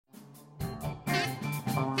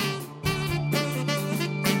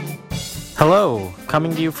Hello,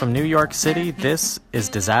 coming to you from New York City, this is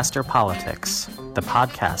Disaster Politics, the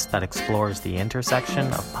podcast that explores the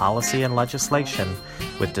intersection of policy and legislation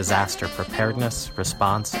with disaster preparedness,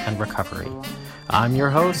 response, and recovery. I'm your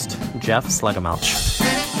host, Jeff Slegamelch.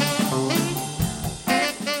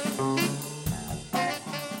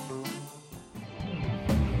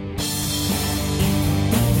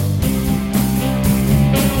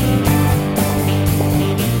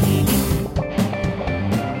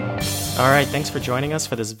 All right, thanks for joining us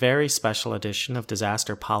for this very special edition of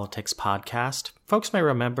Disaster Politics Podcast. Folks may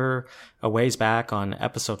remember a ways back on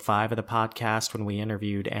episode 5 of the podcast when we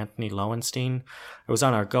interviewed Anthony Lowenstein. It was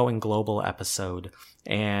on our Going Global episode,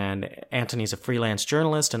 and Anthony's a freelance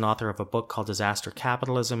journalist and author of a book called Disaster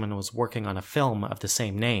Capitalism and was working on a film of the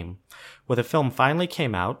same name. Well, the film finally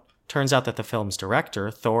came out. Turns out that the film's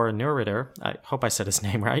director, Thor Neuritter, I hope I said his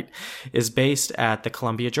name right, is based at the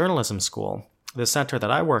Columbia Journalism School. The center that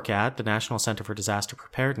I work at, the National Center for Disaster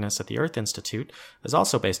Preparedness at the Earth Institute, is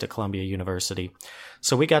also based at Columbia University.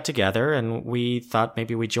 So we got together and we thought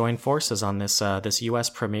maybe we'd join forces on this U.S.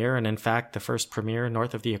 premiere, and in fact, the first premiere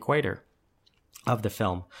north of the equator of the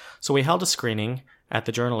film. So we held a screening at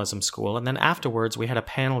the journalism school, and then afterwards we had a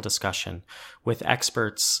panel discussion with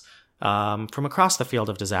experts from across the field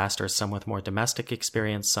of disasters, some with more domestic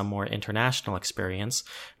experience, some more international experience.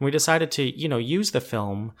 And we decided to, use the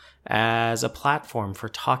film as a platform for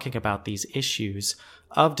talking about these issues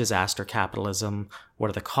of disaster capitalism. What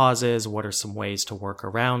are the causes? What are some ways to work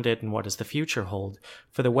around it? And what does the future hold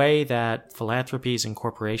for the way that philanthropies and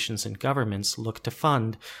corporations and governments look to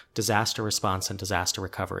fund disaster response and disaster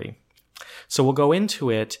recovery? So we'll go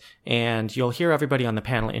into it, and you'll hear everybody on the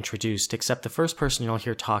panel introduced, except the first person you'll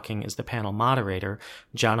hear talking is the panel moderator,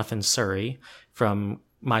 Jonathan Surrey, from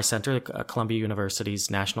my center, Columbia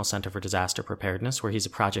University's National Center for Disaster Preparedness, where he's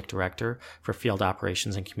a project director for field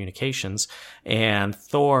operations and communications. And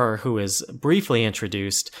Thor, who is briefly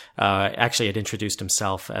introduced, actually had introduced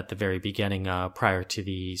himself at the very beginning prior to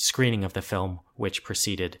the screening of the film, which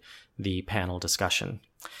preceded the panel discussion.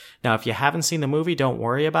 Now, if you haven't seen the movie, don't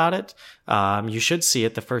worry about it. You should see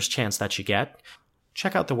it the first chance that you get.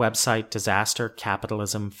 Check out the website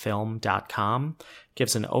disastercapitalismfilm.com.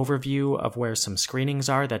 Gives an overview of where some screenings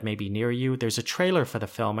are that may be near you. There's a trailer for the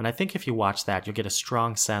film, and I think if you watch that, you'll get a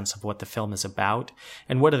strong sense of what the film is about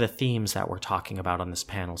and what are the themes that we're talking about on this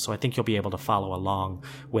panel. So I think you'll be able to follow along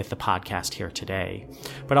with the podcast here today.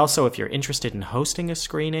 But also, if you're interested in hosting a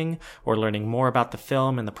screening or learning more about the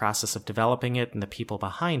film and the process of developing it and the people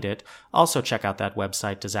behind it, also check out that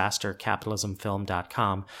website,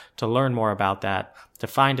 disastercapitalismfilm.com, to learn more about that, to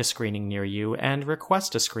find a screening near you, and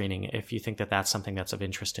request a screening if you think that that's something that's of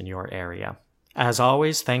interest in your area. As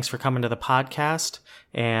always, thanks for coming to the podcast,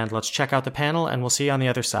 and let's check out the panel, and we'll see you on the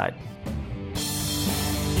other side.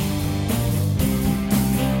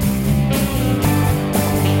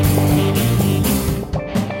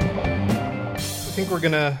 I think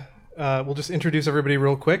we'll just introduce everybody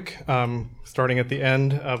real quick. Starting at the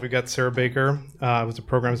end, we've got Sarah Baker, who's a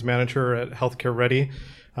programs manager at Healthcare Ready.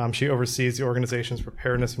 She oversees the organization's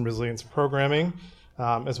preparedness and resilience programming,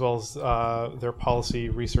 as well as their policy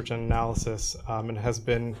research and analysis, and has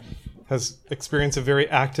experienced a very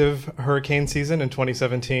active hurricane season in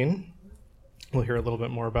 2017. We'll hear a little bit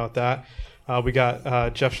more about that. We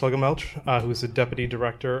got Jeff Slegamelch, who's the deputy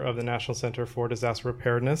director of the National Center for Disaster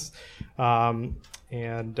Preparedness, and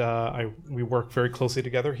we work very closely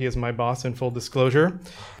together. He is my boss, in full disclosure,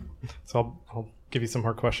 so I'll give you some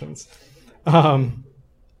hard questions.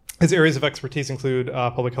 His areas of expertise include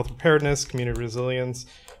public health preparedness, community resilience,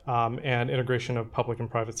 and integration of public and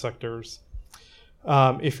private sectors.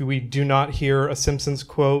 If we do not hear a Simpsons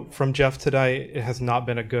quote from Jeff today, it has not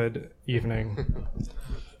been a good evening.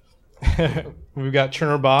 We've got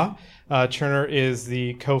Cherner Ba. Cherner is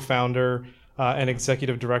the co-founder and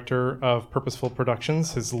executive director of Purposeful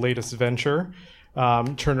Productions, his latest venture.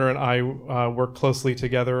 Cherner and I work closely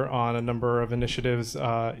together on a number of initiatives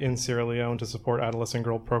in Sierra Leone to support adolescent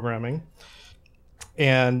girl programming.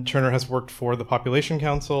 And Cherner has worked for the Population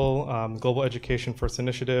Council, Global Education First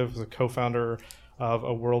Initiative, is a co-founder of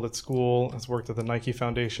A World at School, has worked at the Nike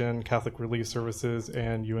Foundation, Catholic Relief Services,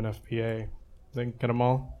 and UNFPA. Get them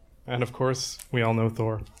all? And of course, we all know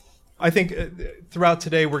Thor. I think throughout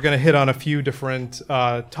today, we're going to hit on a few different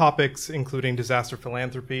topics, including disaster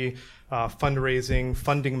philanthropy, fundraising,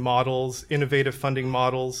 funding models, innovative funding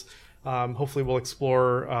models. Hopefully we'll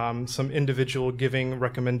explore some individual giving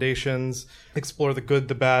recommendations, explore the good,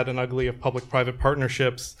 the bad, and ugly of public-private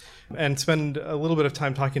partnerships, and spend a little bit of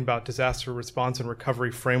time talking about disaster response and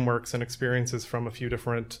recovery frameworks and experiences from a few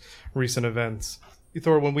different recent events.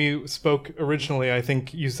 Thor, when we spoke originally, I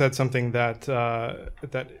think you said something that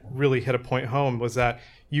that really hit a point home, was that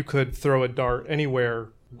you could throw a dart anywhere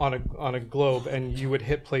on a globe and you would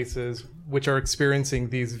hit places which are experiencing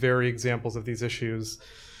these very examples of these issues.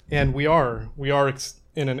 And we are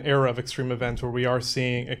in an era of extreme events where we are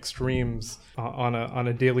seeing extremes on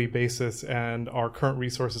a daily basis, and our current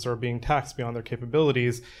resources are being taxed beyond their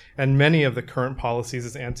capabilities. And many of the current policies,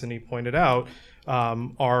 as Anthony pointed out,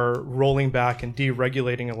 are rolling back and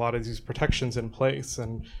deregulating a lot of these protections in place.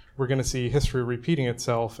 And we're going to see history repeating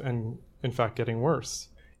itself and, in fact, getting worse.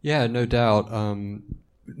 Yeah, no doubt.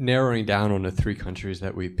 Narrowing down on the three countries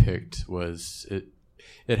that we picked was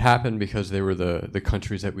it happened because they were the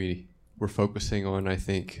countries that we were focusing on, I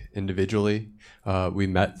think, individually. We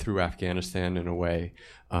met through Afghanistan in a way.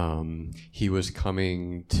 He was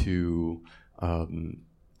coming to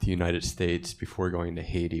the United States before going to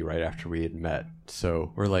Haiti right after we had met.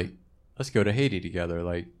 So we're like, let's go to Haiti together.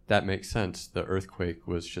 Like, that makes sense. The earthquake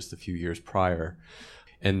was just a few years prior.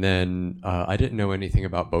 And then I didn't know anything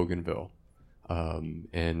about Bougainville.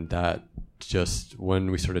 And that just, when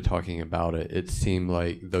we started talking about it, it seemed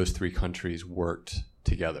like those three countries worked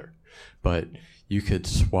together. But you could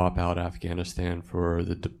swap out Afghanistan for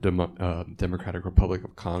the Democratic Republic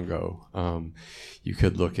of Congo. You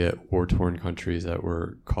could look at war-torn countries that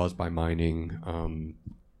were caused by mining,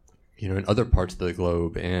 in other parts of the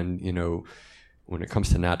globe. And, when it comes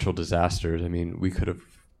to natural disasters, I mean, we could have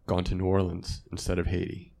gone to New Orleans instead of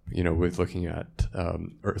Haiti. With looking at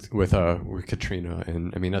with Katrina,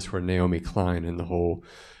 and I mean that's where Naomi Klein and the whole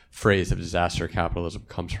phrase of disaster capitalism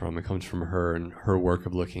comes from. It comes from her and her work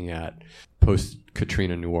of looking at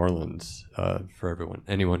post-Katrina New Orleans for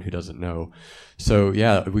anyone who doesn't know. So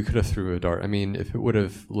yeah, we could have threw a dart. I mean, if it would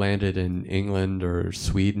have landed in England or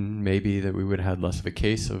Sweden, maybe that we would have had less of a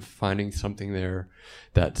case of finding something there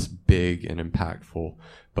that's big and impactful.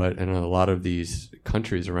 But in a lot of these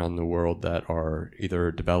countries around the world that are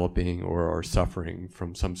either developing or are suffering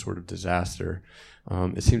from some sort of disaster,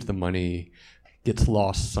 it seems the money gets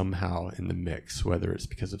lost somehow in the mix, whether it's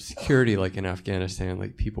because of security, like in Afghanistan,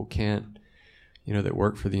 like people can't, that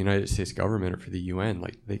work for the United States government or for the UN,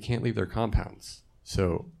 like they can't leave their compounds.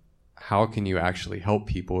 So how can you actually help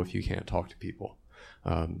people if you can't talk to people?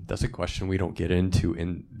 That's a question we don't get into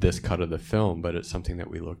in this cut of the film, but it's something that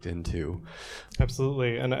we looked into.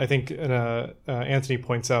 Absolutely. And I think Anthony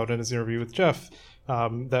points out in his interview with Jeff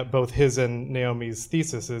that both his and Naomi's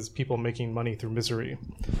thesis is people making money through misery.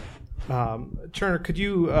 Turner, could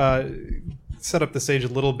you set up the stage a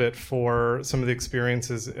little bit for some of the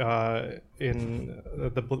experiences with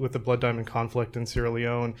the Blood Diamond conflict in Sierra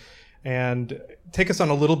Leone, and take us on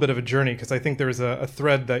a little bit of a journey, because I think there's a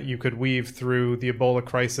thread that you could weave through the Ebola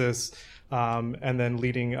crisis and then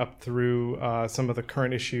leading up through some of the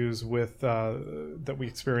current issues with that we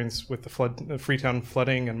experienced with the Freetown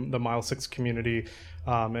flooding and the Mile 6 community,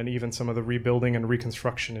 and even some of the rebuilding and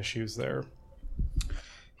reconstruction issues there.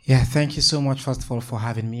 Yeah, thank you so much, first of all, for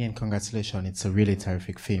having me, and congratulations. It's a really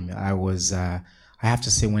terrific film. I have to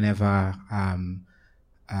say, whenever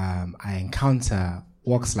I encounter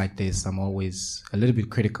works like this, I'm always a little bit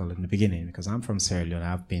critical in the beginning, because I'm from Sierra Leone.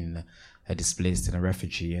 I've been displaced and a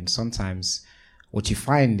refugee, and sometimes what you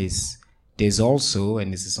find is there's also,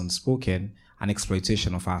 and this is unspoken, an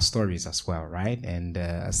exploitation of our stories as well, right? And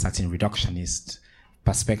a certain reductionist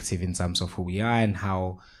perspective in terms of who we are and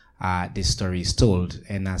how this story is told.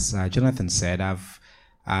 And as Jonathan said,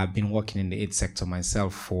 I've been working in the aid sector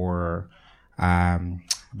myself for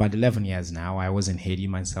about 11 years now. I was in Haiti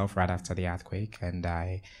myself right after the earthquake, and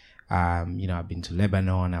I've been to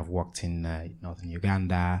Lebanon. I've worked in northern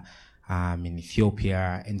Uganda, in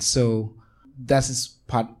Ethiopia, and so that is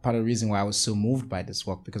part of the reason why I was so moved by this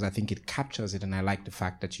work, because I think it captures it, and I like the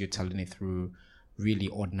fact that you're telling it through really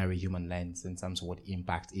ordinary human lens in terms of what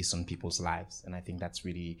impact is on people's lives. And I think that's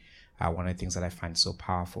really one of the things that I find so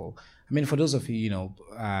powerful. I mean, for those of you,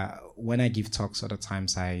 when I give talks other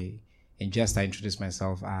times, I introduce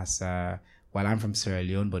myself as, well, I'm from Sierra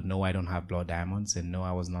Leone, but no, I don't have blood diamonds, and no,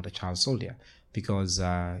 I was not a child soldier. Because,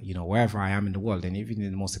 wherever I am in the world, and even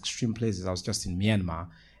in the most extreme places, I was just in Myanmar,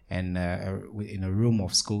 and in a room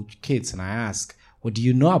of school kids, and I ask, what do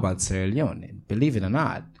you know about Sierra Leone? And believe it or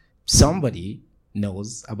not, somebody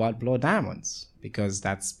knows about blood diamonds, because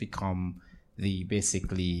that's become the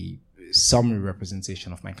basically summary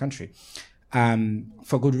representation of my country,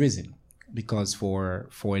 for good reason, because for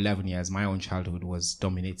 11 years my own childhood was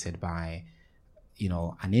dominated by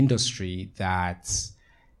an industry that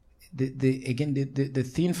the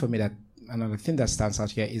thing for me, that another thing that stands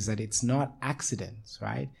out here, is that it's not accidents,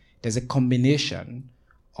 right? There's a combination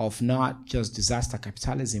of not just disaster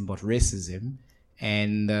capitalism but racism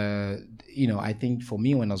And, I think for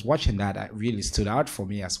me, when I was watching that, it really stood out for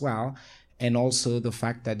me as well. And also the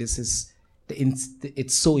fact that it's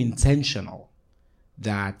so intentional,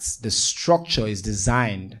 that the structure is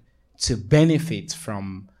designed to benefit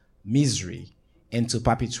from misery and to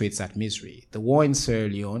perpetuate that misery. The war in Sierra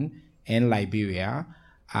Leone and Liberia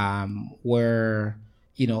were,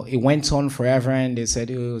 it went on forever, and they said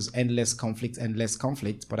it was endless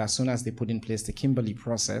conflict. But as soon as they put in place the Kimberley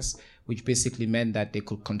process, which basically meant that they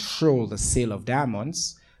could control the sale of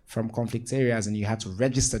diamonds from conflict areas, and you had to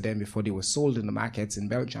register them before they were sold in the markets in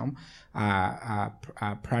Belgium,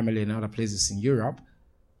 primarily in other places in Europe,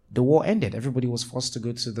 the war ended. Everybody was forced to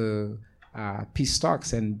go to the peace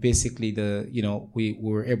talks, and basically we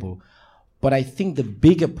were able. But I think the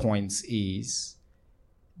bigger point is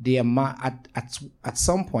at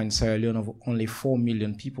some point, Sierra Leone, of only 4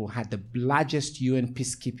 million people, had the largest UN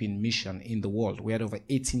peacekeeping mission in the world. We had over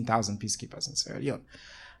 18,000 peacekeepers in Sierra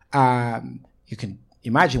Leone. You can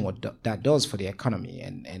imagine what that does for the economy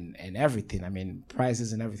and everything. I mean,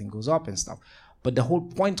 prices and everything goes up and stuff. But the whole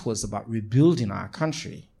point was about rebuilding our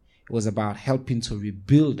country. It was about helping to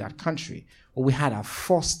rebuild that country. Well, we had our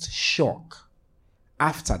first shock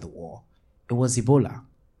after the war. It was Ebola.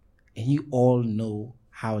 And you all know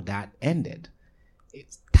how that ended.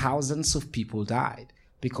 Thousands of people died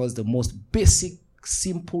because the most basic,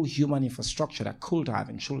 simple human infrastructure that could have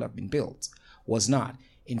and should have been built was not.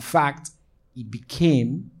 In fact, it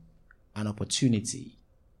became an opportunity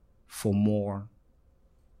for more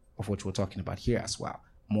of what we're talking about here as well.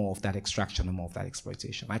 More of that extraction and more of that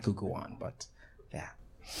exploitation. I could go on, but yeah.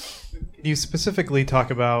 You specifically talk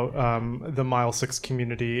about the Mile 6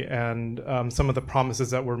 community and some of the promises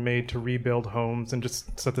that were made to rebuild homes, and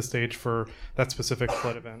just set the stage for that specific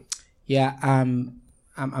flood event. Yeah, I'm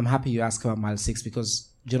happy you asked about Mile 6, because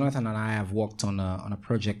Jonathan and I have worked on a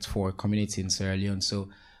project for a community in Sierra Leone. So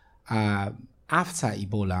after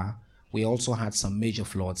Ebola, we also had some major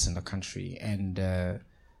floods in the country, and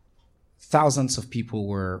thousands of people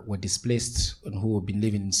were displaced and who have been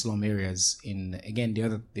living in slum areas. Again, the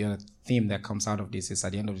other theme that comes out of this is,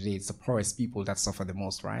 at the end of the day, it's the poorest people that suffer the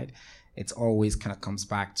most, right? It always kind of comes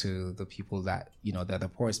back to the people that,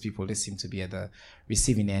 the poorest people. They seem to be at the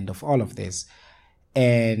receiving end of all of this.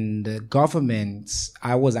 And the government,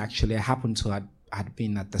 I happened to had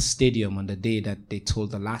been at the stadium on the day that they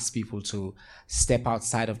told the last people to step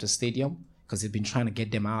outside of the stadium, because they've been trying to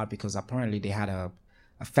get them out, because apparently they had a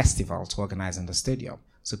festival to organize in the stadium.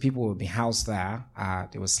 So people would be housed there.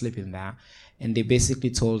 They were sleeping there. And they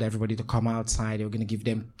basically told everybody to come outside. They were going to give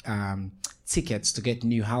them tickets to get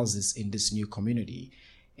new houses in this new community.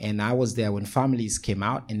 And I was there when families came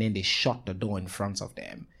out, and then they shut the door in front of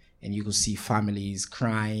them. And you could see families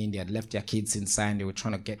crying. They had left their kids inside. They were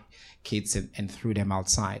trying to get kids and threw them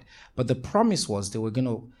outside. But the promise was they were going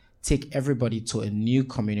to take everybody to a new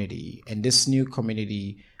community. And this new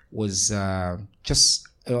community was just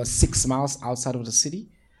 6 miles outside of the city,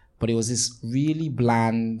 but it was this really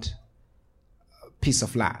bland piece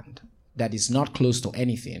of land that is not close to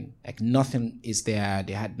anything. Like, nothing is there.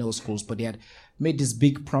 They had no schools, but they had made these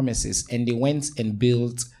big promises, and they went and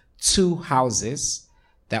built 2 houses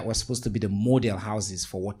that were supposed to be the model houses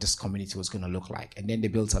for what this community was going to look like. And then they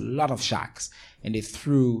built a lot of shacks, and they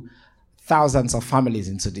threw thousands of families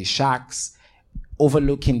into these shacks,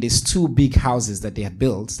 overlooking these 2 big houses that they had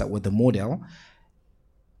built that were the model,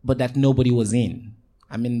 but that nobody was in.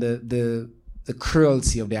 I mean, the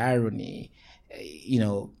cruelty of the irony,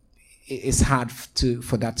 it's hard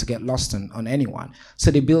for that to get lost on anyone.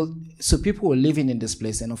 So people were living in this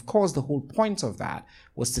place, and of course the whole point of that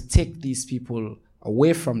was to take these people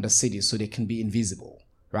away from the city so they can be invisible,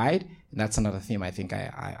 right? And that's another theme I think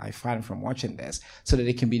I find from watching this, so that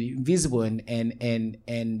they can be invisible and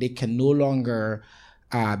they can no longer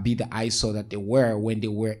be the eyesore that they were when they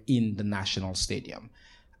were in the national stadium.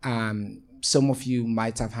 Some of you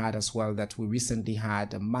might have heard as well that we recently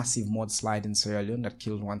had a massive mudslide in Sierra Leone that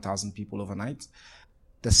killed 1,000 people overnight.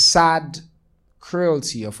 The sad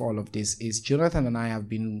cruelty of all of this is Jonathan and I have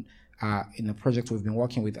been in a project we've been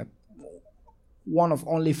working with, one of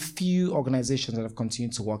only few organizations that have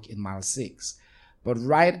continued to work in Mile 6. But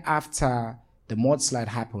right after the mudslide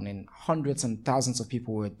happened and hundreds and thousands of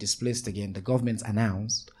people were displaced again, the government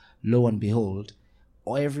announced, lo and behold,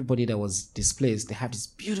 or everybody that was displaced, they have this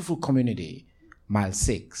beautiful community, Mile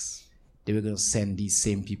 6. They were going to send these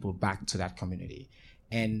same people back to that community.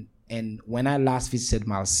 And when I last visited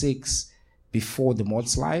Mile 6, before the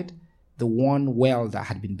mudslide, the one well that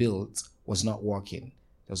had been built was not working.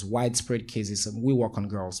 There was widespread cases, and we work on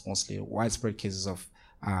girls mostly, widespread cases of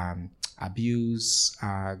abuse,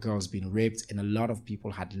 girls being raped, and a lot of people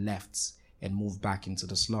had left and moved back into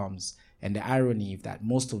the slums. And the irony of that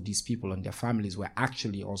most of these people and their families were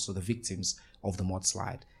actually also the victims of the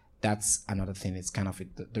mudslide. That's another thing. It's kind of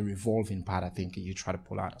the revolving part, I think, you try to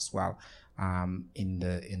pull out as well in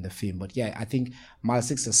the film. But yeah, I think Mile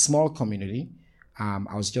 6 is a small community.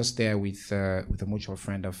 I was just there with a mutual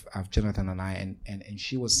friend of Jonathan and I, and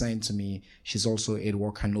she was saying to me, she's also aid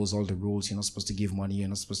worker, knows all the rules. You're not supposed to give money. You're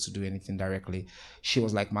not supposed to do anything directly. She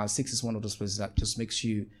was like, Mile 6 is one of those places that just makes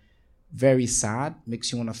you very sad,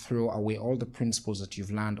 makes you want to throw away all the principles that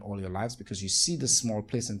you've learned all your lives, because you see this small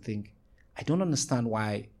place and think, I don't understand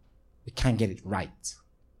why we can't get it right.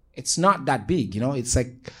 It's not that big, it's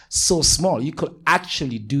like so small. You could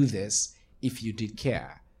actually do this if you did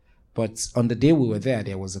care. But on the day we were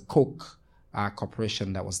there was a Coke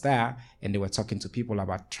corporation that was there, and they were talking to people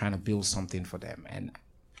about trying to build something for them. And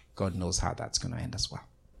God knows how that's going to end as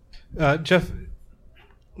well. Jeff,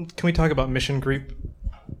 can we talk about mission creep?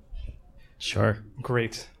 Sure.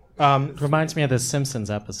 Great. Reminds me of the Simpsons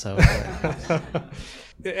episode.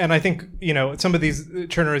 And I think, some of these,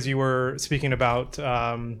 Turner, as you were speaking about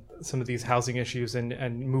some of these housing issues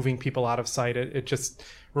and moving people out of sight, it just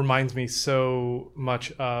reminds me so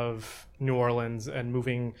much of New Orleans and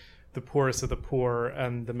moving the poorest of the poor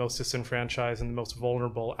and the most disenfranchised and the most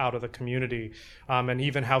vulnerable out of the community. And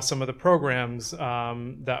even how some of the programs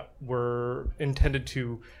that were intended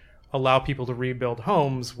to allow people to rebuild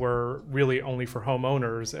homes were really only for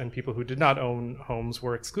homeowners, and people who did not own homes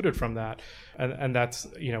were excluded from that. And that's,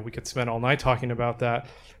 we could spend all night talking about that.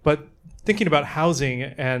 But thinking about housing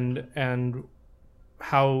and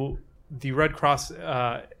how the Red Cross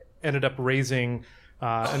ended up raising,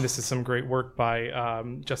 and this is some great work by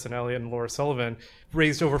Justin Elliott and Laura Sullivan,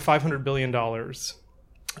 raised over $500 billion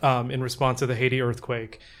in response to the Haiti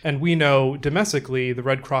earthquake. And we know domestically the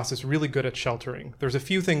Red Cross is really good at sheltering. There's a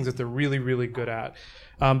few things that they're really, really good at.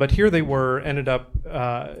 But here they ended up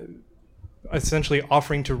essentially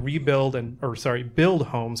offering to build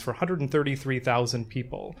homes for 133,000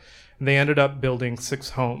 people. And they ended up building 6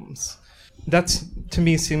 homes. That's, to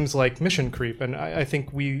me, seems like mission creep. And I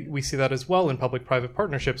think we see that as well in public-private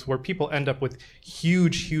partnerships, where people end up with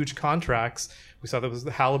huge, huge contracts. We saw that was the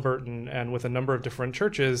Halliburton, and with a number of different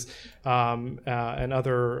churches and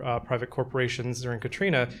other private corporations during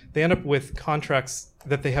Katrina, they end up with contracts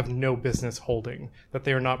that they have no business holding, that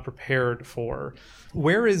they are not prepared for.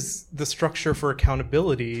 Where is the structure for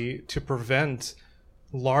accountability to prevent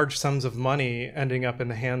large sums of money ending up in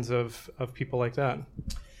the hands of people like that?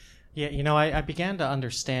 Yeah, I began to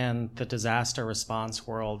understand the disaster response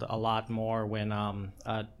world a lot more when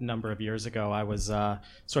a number of years ago I was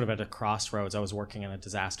sort of at a crossroads. I was working in a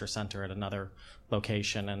disaster center at another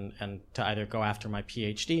location, and to either go after my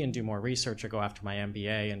PhD and do more research or go after my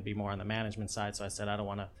MBA and be more on the management side. So I said, I don't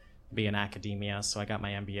want to be in academia, so I got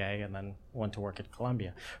my MBA and then went to work at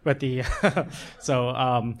Columbia. But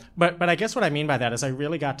but I guess what I mean by that is I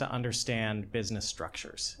really got to understand business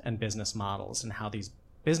structures and business models and how these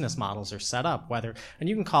business models are set up, and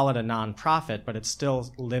you can call it a nonprofit, but it still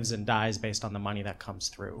lives and dies based on the money that comes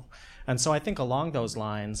through. And so I think along those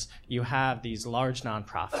lines, you have these large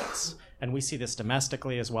nonprofits, and we see this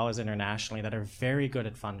domestically as well as internationally, that are very good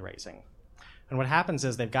at fundraising. And what happens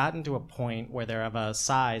is they've gotten to a point where they're of a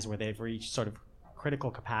size where they've reached sort of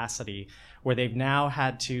critical capacity, where they've now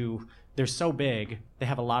they're so big, they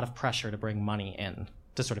have a lot of pressure to bring money in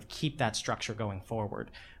to sort of keep that structure going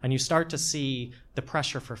forward. And you start to see the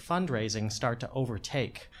pressure for fundraising start to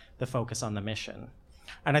overtake the focus on the mission.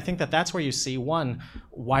 And I think that's where you see, one,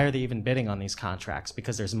 why are they even bidding on these contracts?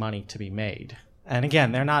 Because there's money to be made. And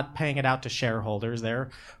again, they're not paying it out to shareholders. They're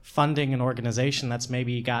funding an organization that's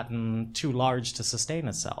maybe gotten too large to sustain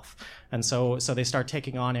itself. And so they start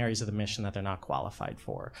taking on areas of the mission that they're not qualified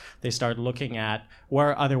for. They start looking at where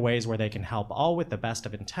are other ways where they can help, all with the best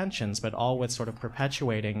of intentions, but all with sort of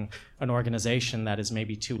perpetuating an organization that is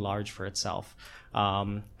maybe too large for itself.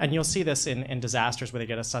 And you'll see this in disasters where they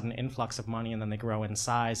get a sudden influx of money and then they grow in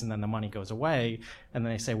size and then the money goes away and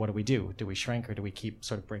then they say, what do we do? Do we shrink or do we keep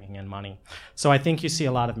sort of bringing in money? So I think you see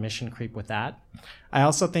a lot of mission creep with that. I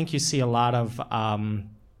also think you see a lot of,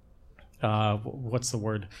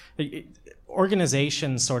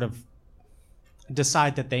 organizations sort of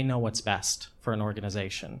decide that they know what's best for an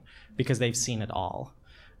organization because they've seen it all.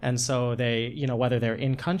 And so they, whether they're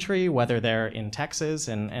in country, whether they're in Texas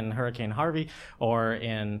and Hurricane Harvey, or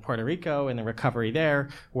in Puerto Rico and the recovery there,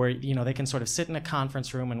 where, they can sort of sit in a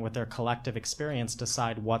conference room and with their collective experience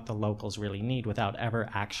decide what the locals really need without ever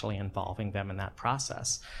actually involving them in that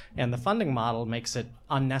process. And the funding model makes it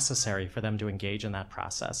unnecessary for them to engage in that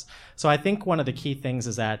process. So I think one of the key things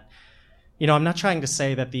is that, I'm not trying to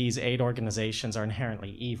say that these aid organizations are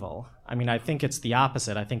inherently evil. I mean, I think it's the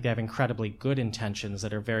opposite. I think they have incredibly good intentions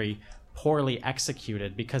that are very poorly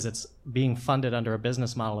executed because it's being funded under a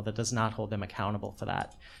business model that does not hold them accountable for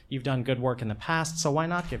that. You've done good work in the past, so why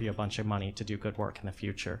not give you a bunch of money to do good work in the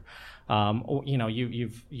future?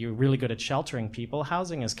 You're really good at sheltering people.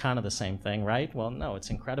 Housing is kind of the same thing, right? Well, no, it's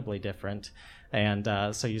incredibly different. And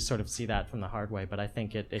so you sort of see that from the hard way. But I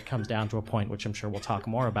think it comes down to a point, which I'm sure we'll talk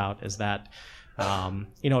more about, is that,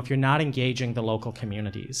 if you're not engaging the local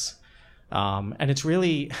communities, and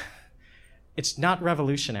it's not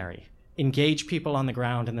revolutionary. Engage people on the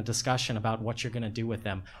ground in the discussion about what you're going to do with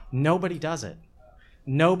them. Nobody does it.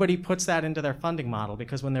 Nobody puts that into their funding model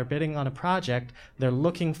because when they're bidding on a project, they're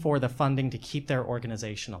looking for the funding to keep their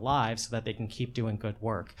organization alive so that they can keep doing good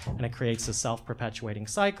work. And it creates a self-perpetuating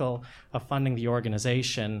cycle of funding the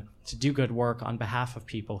organization to do good work on behalf of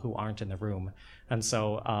people who aren't in the room. And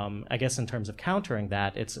so I guess in terms of countering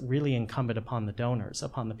that, it's really incumbent upon the donors,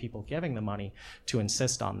 upon the people giving the money to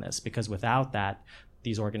insist on this, because without that,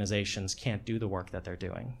 these organizations can't do the work that they're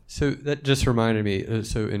doing. So that just reminded me.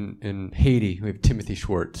 So in Haiti, we have Timothy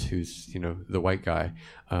Schwartz, who's the white guy.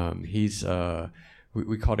 He's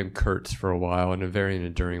we called him Kurtz for a while in a very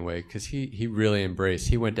enduring way because he really embraced.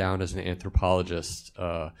 He went down as an anthropologist,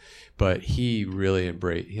 but he really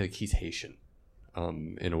embraced. He's Haitian,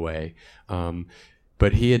 in a way.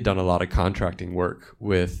 But he had done a lot of contracting work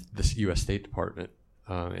with the U.S. State Department.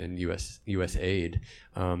 And U.S. aid,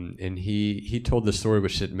 and he told the story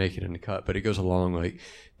which didn't make it in the cut, but it goes along like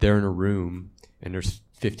they're in a room and there's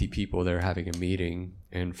 50 people there having a meeting,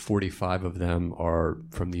 and 45 of them are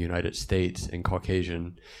from the United States and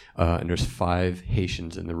Caucasian, and there's 5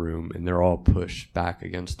 Haitians in the room, and they're all pushed back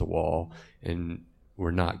against the wall, and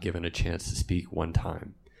we're not given a chance to speak one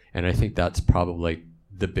time. And I think that's probably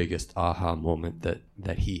the biggest aha moment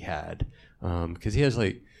that he had, because he has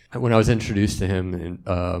when I was introduced to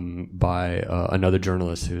him by another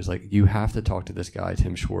journalist who was like, you have to talk to this guy,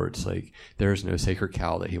 Tim Schwartz. Like, there's no sacred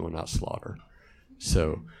cow that he will not slaughter.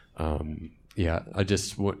 So, I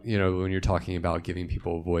just, when you're talking about giving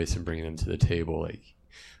people a voice and bringing them to the table,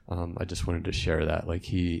 I just wanted to share that. Like,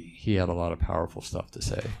 he had a lot of powerful stuff to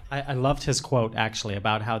say. I loved his quote, actually,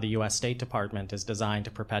 about how the U.S. State Department is designed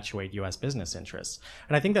to perpetuate U.S. business interests.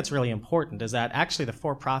 And I think that's really important, is that actually the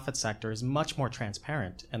for-profit sector is much more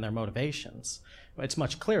transparent in their motivations. It's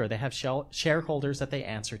much clearer. They have shareholders that they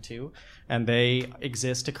answer to, and they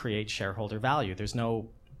exist to create shareholder value. There's no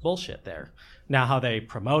bullshit there. Now, how they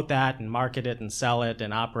promote that and market it and sell it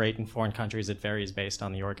and operate in foreign countries, it varies based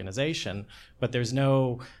on the organization. But there's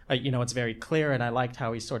no, it's very clear, and I liked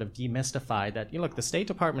how he sort of demystified that, look, the State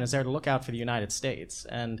Department is there to look out for the United States,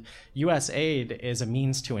 and U.S. aid is a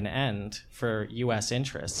means to an end for U.S.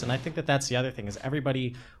 interests. And I think that that's the other thing, is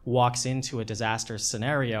everybody walks into a disaster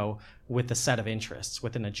scenario with a set of interests,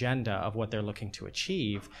 with an agenda of what they're looking to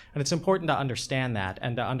achieve. And it's important to understand that,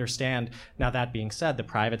 and to understand, now that being said, the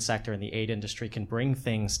private sector and the aid industry can bring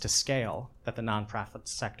things to scale that the nonprofit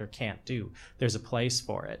sector can't do. There's a place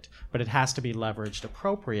for it, but it has to be leveraged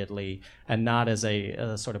appropriately and not as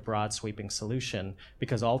a sort of broad sweeping solution,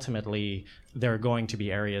 because ultimately there are going to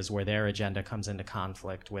be areas where their agenda comes into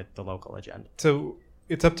conflict with the local agenda. So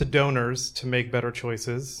it's up to donors to make better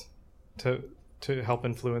choices to help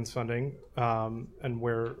influence funding, and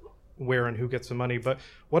where and who gets the money. But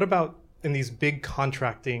what about in these big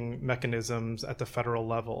contracting mechanisms at the federal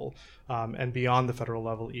level, and beyond the federal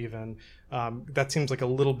level even? That seems like a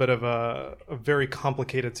little bit of a very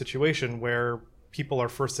complicated situation where people are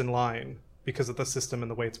first in line because of the system and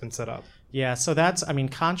the way it's been set up. Yeah, so that's,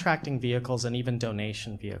 contracting vehicles and even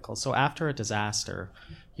donation vehicles. So after a disaster,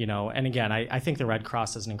 and again, I think the Red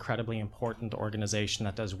Cross is an incredibly important organization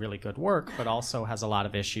that does really good work, but also has a lot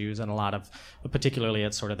of issues and a lot of, particularly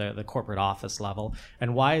at sort of the corporate office level.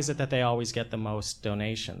 And why is it that they always get the most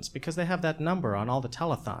donations? Because they have that number on all the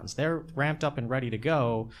telethons. They're ramped up and ready to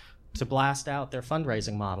go to blast out their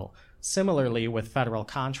fundraising model. Similarly, with federal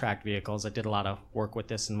contract vehicles, I did a lot of work with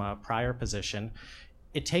this in my prior position.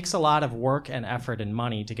 It takes a lot of work and effort and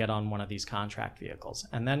money to get on one of these contract vehicles.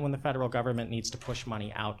 And then when the federal government needs to push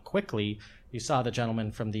money out quickly, you saw the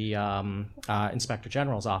gentleman from the Inspector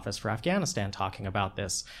General's office for Afghanistan talking about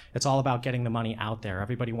this. It's all about getting the money out there.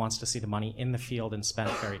 Everybody wants to see the money in the field and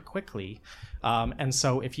spent very quickly. And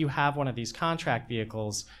so if you have one of these contract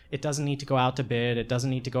vehicles, it doesn't need to go out to bid. It doesn't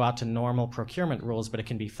need to go out to normal procurement rules, but it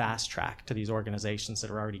can be fast-tracked to these organizations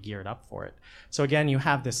that are already geared up for it. So again, you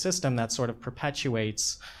have this system that sort of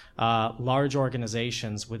perpetuates large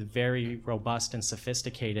organizations with very robust and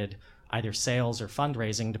sophisticated either sales or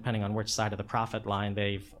fundraising, depending on which side of the profit line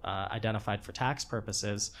they've identified for tax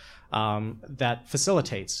purposes, that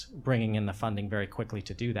facilitates bringing in the funding very quickly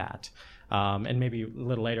to do that. And maybe a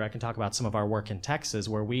little later I can talk about some of our work in Texas,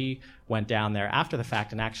 where we went down there after the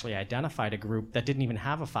fact and actually identified a group that didn't even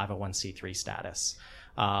have a 501c3 status,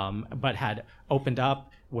 but had opened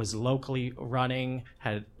up, was locally running,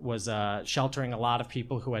 was sheltering a lot of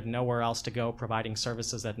people who had nowhere else to go, providing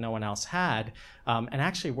services that no one else had, and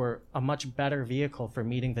actually were a much better vehicle for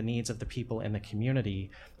meeting the needs of the people in the community.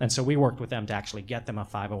 And so we worked with them to actually get them a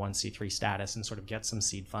 501c3 status and sort of get some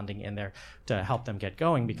seed funding in there to help them get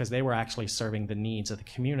going, because they were actually serving the needs of the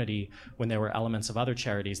community when there were elements of other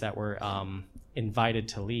charities that were invited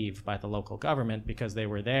to leave by the local government because they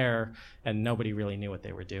were there and nobody really knew what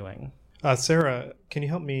they were doing. Sarah, can you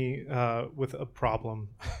help me with a problem?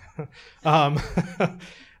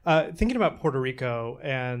 Thinking about Puerto Rico,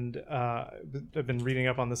 and I've been reading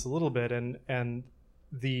up on this a little bit, and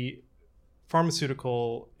the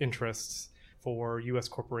pharmaceutical interests for U.S.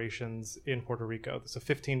 corporations in Puerto Rico. It's a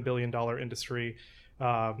 $15 billion industry.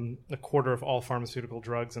 A quarter of all pharmaceutical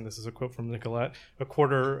drugs, and this is a quote from Nicolette,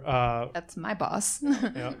 that's my boss.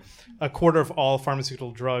 Yeah, a quarter of all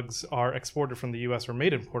pharmaceutical drugs are exported from the U.S. or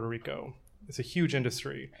made in Puerto Rico. It's a huge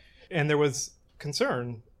industry. And there was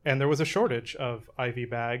concern, and there was a shortage of IV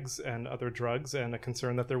bags and other drugs, and a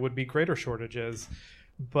concern that there would be greater shortages.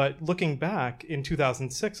 But looking back, in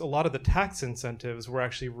 2006, a lot of the tax incentives were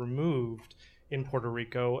actually removed in Puerto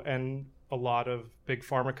Rico, and a lot of big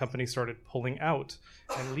pharma companies started pulling out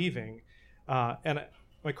and leaving. And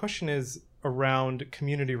my question is around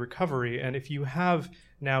community recovery. And if you have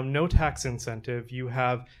now no tax incentive, you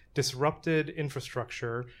have disrupted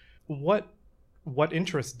infrastructure, what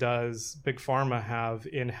interest does big pharma have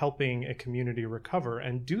in helping a community recover?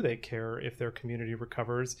 And do they care if their community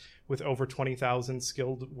recovers with over 20,000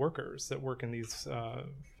 skilled workers that work in these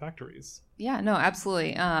factories? Yeah, no,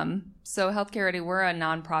 absolutely. So Healthcare Ready, we're a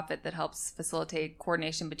nonprofit that helps facilitate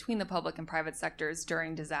coordination between the public and private sectors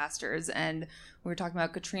during disasters. And we were talking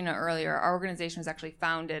about Katrina earlier. Our organization was actually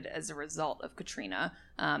founded as a result of Katrina.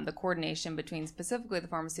 The coordination between specifically the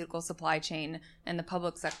pharmaceutical supply chain and the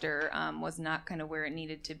public sector was not kind of where it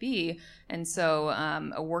needed to be. And so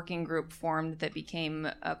a working group formed that became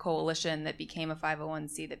a coalition, that became a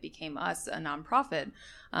 501c, that became us, a nonprofit.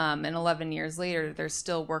 And 11 years later, there's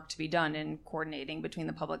still work to be done in coordinating between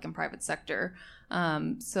the public and private sector.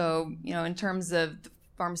 So, in terms of the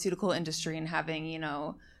pharmaceutical industry and having,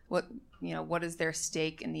 what is their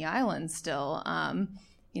stake in the island still?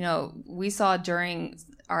 We saw during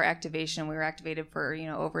our activation, we were activated for,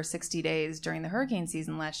 over 60 days during the hurricane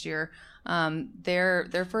season last year.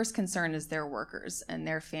 Their first concern is their workers and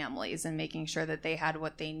their families, and making sure that they had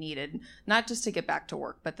what they needed, not just to get back to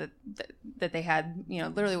work, but that they had,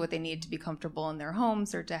 literally what they needed to be comfortable in their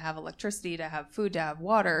homes, or to have electricity, to have food, to have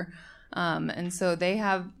water. And so they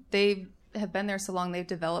have been there so long, they've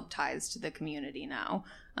developed ties to the community now.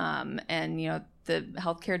 And the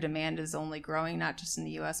healthcare demand is only growing, not just in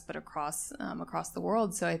the U.S., but across the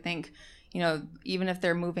world. So I think, even if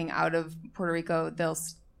they're moving out of Puerto Rico,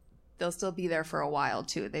 they'll still be there for a while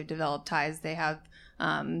too. They've developed ties. They have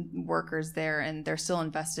workers there, and they're still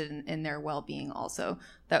invested in their well-being also.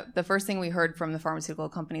 The first thing we heard from the pharmaceutical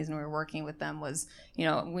companies when we were working with them was,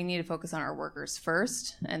 we need to focus on our workers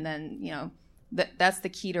first, and then, that's the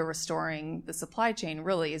key to restoring the supply chain,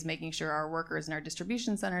 really, is making sure our workers in our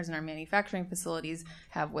distribution centers and our manufacturing facilities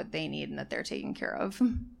have what they need and that they're taken care of. So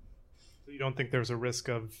you don't think there's a risk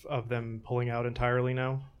of them pulling out entirely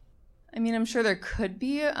now? I mean, I'm sure there could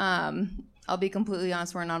be. I'll be completely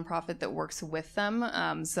honest, we're a nonprofit that works with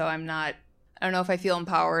them. So I don't know if I feel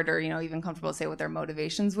empowered or, even comfortable to say what their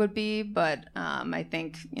motivations would be, but I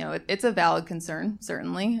think, it's a valid concern,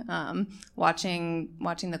 certainly. Watching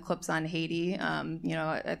the clips on Haiti,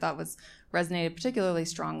 I thought resonated particularly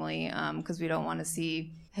strongly because we don't want to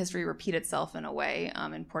see history repeat itself in a way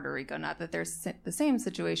in Puerto Rico. Not that there's the same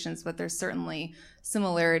situations, but there's certainly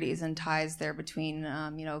similarities and ties there between,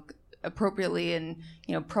 appropriately and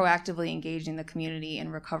proactively engaging the community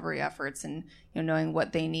in recovery efforts, and knowing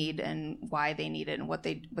what they need and why they need it, and what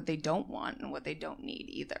they don't want and what they don't need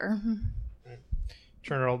either. Right.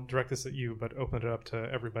 Turner, I'll direct this at you, but open it up to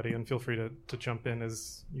everybody, and feel free to jump in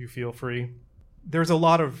as you feel free. There's a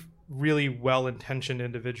lot of really well-intentioned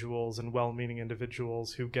individuals and well-meaning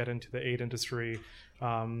individuals who get into the aid industry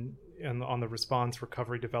and on the response,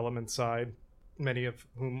 recovery, development side, many of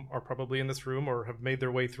whom are probably in this room or have made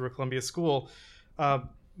their way through a Columbia school.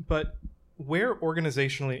 But where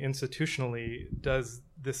organizationally, institutionally, does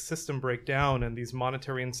this system break down, and these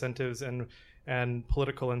monetary incentives and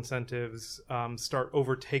political incentives start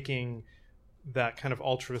overtaking that kind of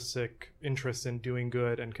altruistic interest in doing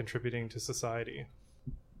good and contributing to society?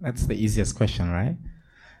 That's the easiest question, right?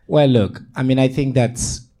 Well, look, I mean, I think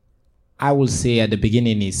that's, I will say at the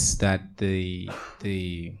beginning is that the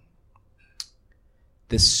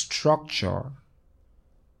structure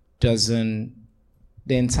doesn't,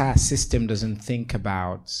 the entire system doesn't think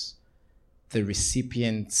about the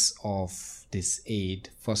recipients of this aid,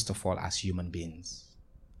 first of all, as human beings.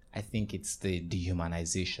 I think it's the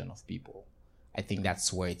dehumanization of people. I think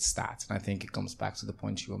that's where it starts. And I think it comes back to the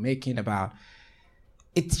point you were making about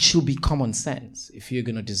it should be common sense. If you're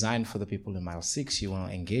going to design for the people in mile 6, you want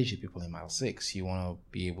to engage the people in mile 6. You want to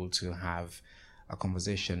be able to have a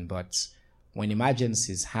conversation. But when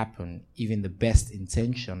emergencies happen, even the best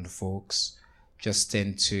intentioned folks just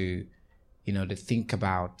tend to, to think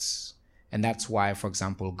about, and that's why, for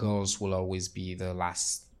example, girls will always be the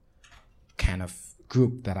last kind of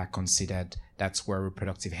group that are considered. That's where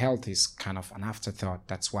reproductive health is kind of an afterthought.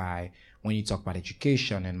 That's why when you talk about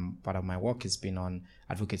education, and part of my work has been on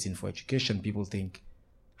advocating for education, people think,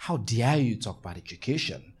 how dare you talk about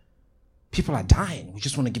education? People are dying. We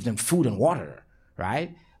just want to give them food and water,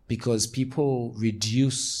 right? Because people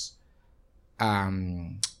reduce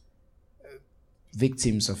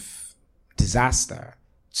victims of disaster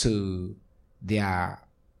to their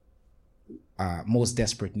most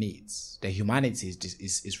desperate needs. Their humanity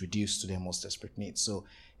is reduced to their most desperate needs. So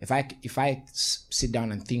if I sit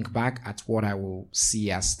down and think back at what I will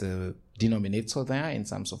see as the denominator there in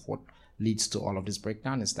terms of what leads to all of this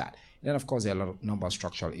breakdown is that. And then, of course, there are a number of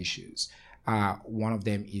structural issues. One of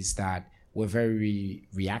them is that we're very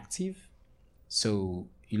reactive. So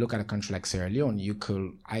you look at a country like Sierra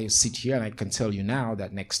Leone, I sit here and I can tell you now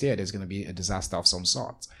that next year there's going to be a disaster of some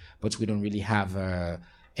sort. But we don't really have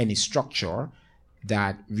any structure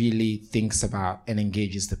that really thinks about and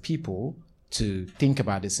engages the people to think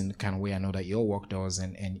about this in the kind of way I know that your work does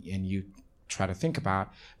and you try to think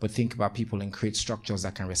about, but think about people and create structures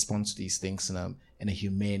that can respond to these things in a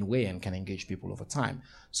humane way and can engage people over time.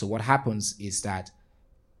 So what happens is that,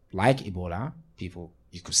 like Ebola,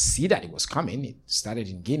 you could see that it was coming. It started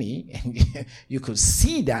in Guinea, and you could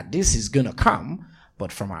see that this is going to come.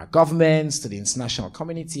 But from our governments to the international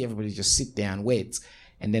community, everybody just sit there and wait.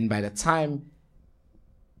 And then by the time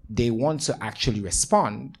they want to actually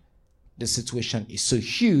respond, the situation is so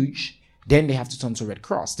huge, then they have to turn to Red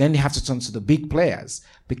Cross. Then they have to turn to the big players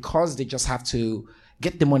because they just have to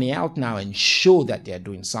get the money out now and show that they're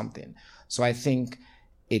doing something. So I think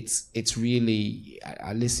it's really,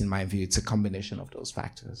 at least in my view, it's a combination of those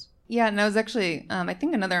factors. Yeah, and that was actually, I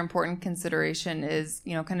think another important consideration is,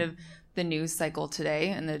 kind of the news cycle today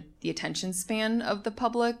and the attention span of the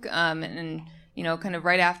public. And kind of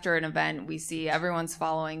right after an event, we see everyone's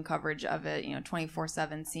following coverage of it,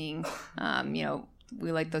 24/7, seeing,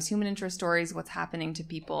 we like those human interest stories, what's happening to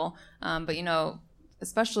people. But,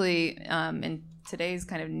 especially in today's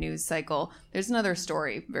kind of news cycle, there's another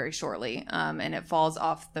story very shortly, and it falls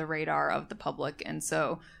off the radar of the public. And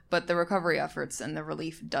so, but the recovery efforts and the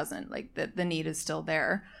relief doesn't, like the need is still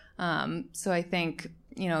there. So I think,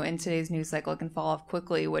 in today's news cycle, it can fall off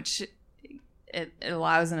quickly, which it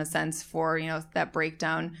allows in a sense for, that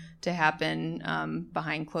breakdown to happen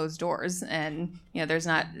behind closed doors. And, there's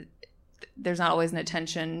not always an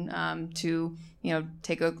attention to,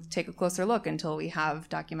 take a closer look until we have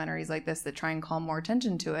documentaries like this that try and call more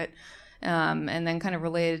attention to it. And then kind of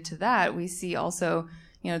related to that, we see also,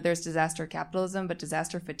 there's disaster capitalism, but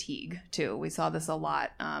disaster fatigue too. We saw this a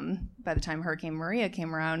lot by the time Hurricane Maria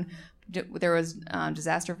came around. There was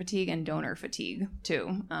disaster fatigue and donor fatigue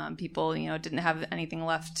too. People, didn't have anything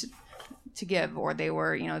left to give, or they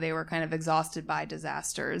were kind of exhausted by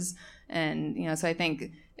disasters. And, so I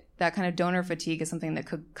think that kind of donor fatigue is something that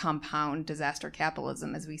could compound disaster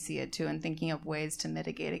capitalism as we see it too, and thinking of ways to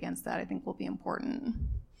mitigate against that, I think, will be important.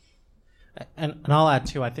 And I'll add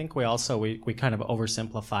too, I think we kind of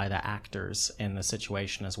oversimplify the actors in the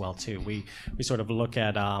situation as well too. We sort of look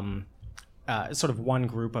at sort of one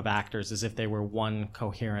group of actors as if they were one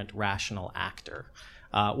coherent, rational actor.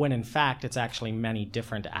 When in fact it's actually many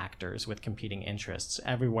different actors with competing interests.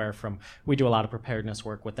 Everywhere from, we do a lot of preparedness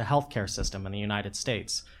work with the healthcare system in the United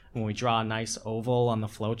States. When we draw a nice oval on the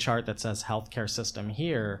flow chart that says healthcare system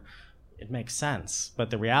here, it makes sense. But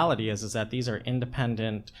the reality is that these are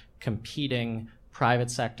independent, competing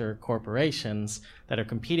private sector corporations that are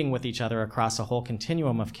competing with each other across a whole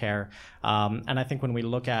continuum of care. And I think when we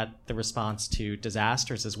look at the response to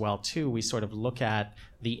disasters as well, too, we sort of look at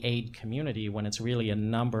the aid community when it's really a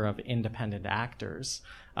number of independent actors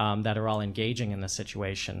that are all engaging in the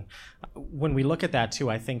situation. When we look at that, too,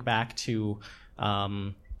 I think back to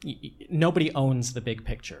nobody owns the big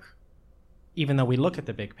picture. even though we look at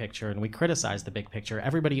the big picture and we criticize the big picture,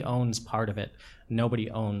 everybody owns part of it.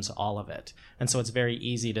 Nobody owns all of it. And so it's very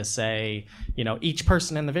easy to say, each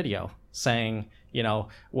person in the video saying,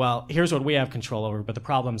 well, here's what we have control over, but the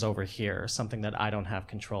problem's over here, something that I don't have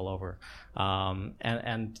control over.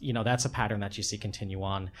 And that's a pattern that you see continue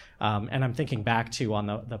on. And I'm thinking back to on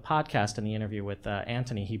the podcast and the interview with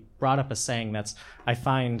Anthony, he brought up a saying that's, I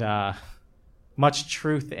find, much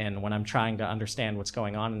truth in when I'm trying to understand what's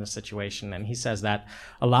going on in the situation. And he says that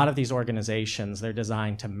a lot of these organizations, they're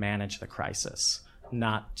designed to manage the crisis,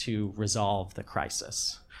 not to resolve the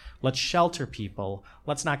crisis. Let's shelter people.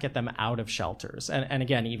 Let's not get them out of shelters. And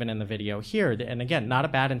again, even in the video here, and again, not a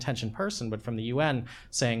bad intentioned person, but from the UN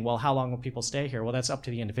saying, well, how long will people stay here? Well, that's up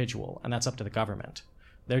to the individual, and that's up to the government.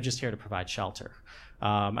 They're just here to provide shelter.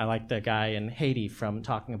 I like the guy in Haiti from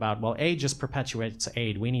talking about, well, aid just perpetuates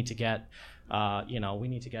aid. We need to get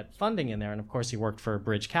funding in there. And of course he worked for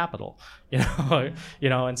Bridge Capital,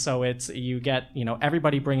 and so it's, you get,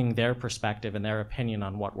 everybody bringing their perspective and their opinion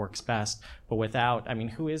on what works best, but without,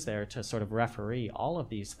 who is there to sort of referee all of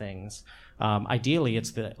these things? Ideally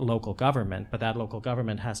it's the local government, but that local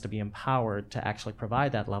government has to be empowered to actually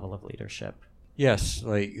provide that level of leadership. Yes,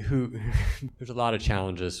 there's a lot of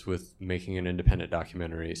challenges with making an independent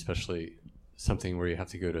documentary, especially something where you have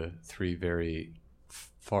to go to three very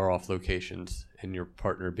far off locations and your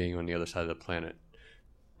partner being on the other side of the planet.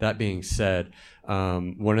 That being said,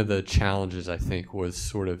 one of the challenges I think was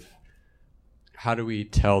sort of, how do we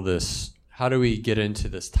get into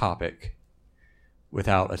this topic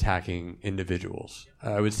without attacking individuals?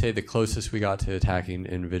 I would say the closest we got to attacking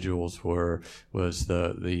individuals was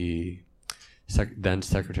the then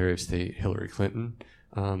Secretary of State Hillary Clinton,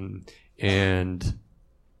 and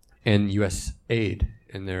U.S. aid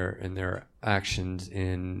in their actions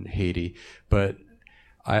in Haiti. But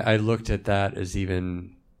I looked at that as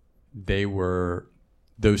even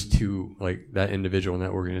those two, like that individual and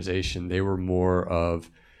that organization, they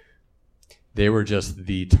were just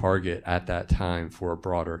the target at that time for a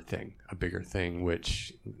broader thing, a bigger thing,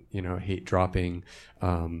 which, hate dropping,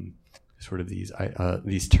 sort of these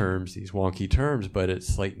terms, these wonky terms, but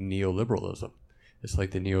it's like neoliberalism. It's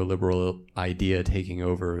like the neoliberal idea taking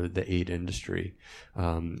over the aid industry.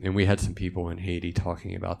 And we had some people in Haiti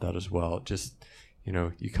talking about that as well. Just,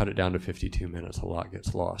 you cut it down to 52 minutes, a lot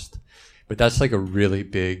gets lost. But that's like a really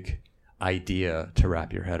big idea to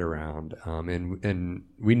wrap your head around. And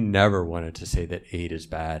we never wanted to say that aid is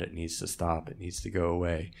bad, it needs to stop, it needs to go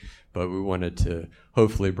away. But we wanted to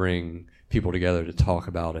hopefully bring people together to talk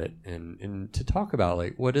about it and to talk about,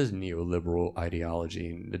 like, what is neoliberal ideology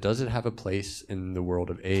and does it have a place in the world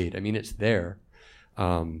of aid? It's there.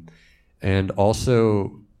 And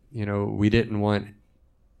also, we didn't want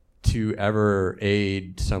to ever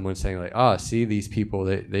aid someone saying like, see these people,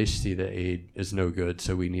 they see that aid is no good,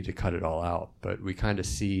 so we need to cut it all out. But we kind of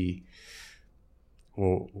see,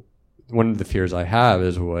 well, one of the fears I have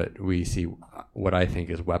is what I think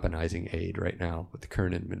is weaponizing aid right now with the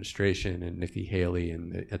current administration and Nikki Haley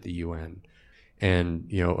at the UN.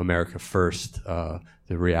 And, America First, the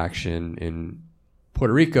reaction in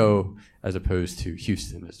Puerto Rico as opposed to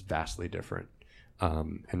Houston is vastly different.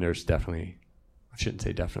 And there's definitely, I shouldn't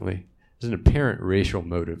say definitely, there's an apparent racial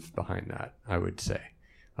motive behind that, I would say,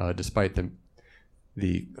 despite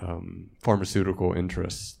the pharmaceutical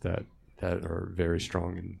interests that are very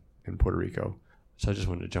strong in Puerto Rico. So I just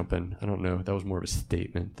wanted to jump in. I don't know. That was more of a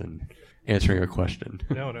statement than answering a question.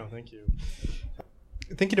 No, thank you.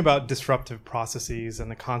 Thinking about disruptive processes and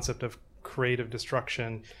the concept of creative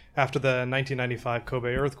destruction, after the 1995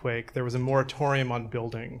 Kobe earthquake, there was a moratorium on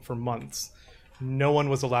building for months. No one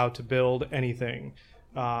was allowed to build anything.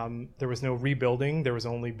 There was no rebuilding. There was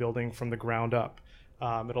only building from the ground up.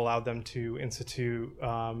 It allowed them to institute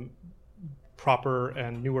proper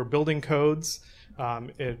and newer building codes.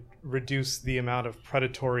 It reduced the amount of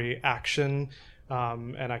predatory action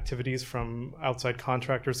and activities from outside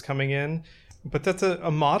contractors coming in. But that's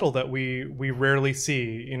a model that we rarely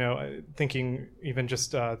see, thinking even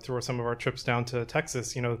just through some of our trips down to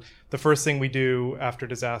Texas, the first thing we do after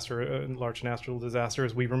disaster, large natural disaster,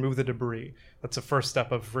 is we remove the debris. That's the first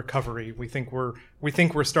step of recovery. We think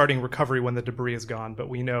we're starting recovery when the debris is gone, but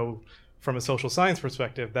we know from a social science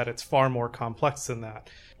perspective that it's far more complex than that.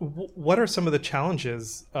 What are some of the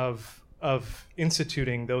challenges of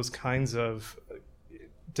instituting those kinds of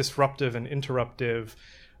disruptive and interruptive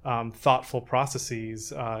thoughtful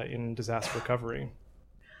processes in disaster recovery?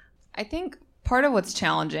 I think part of what's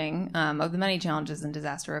challenging, of the many challenges in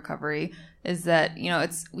disaster recovery, is that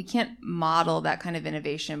we can't model that kind of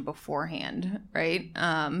innovation beforehand, right?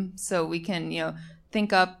 So we can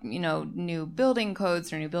think up, new building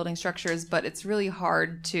codes or new building structures, but it's really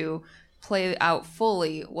hard to play out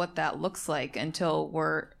fully what that looks like until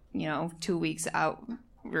we're, 2 weeks out.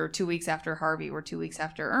 We're 2 weeks after Harvey. We're 2 weeks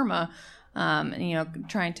after Irma,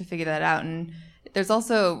 trying to figure that out. And there's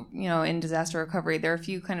also, in disaster recovery, there are a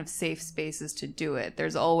few kind of safe spaces to do it.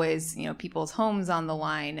 There's always, people's homes on the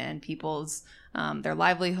line and people's their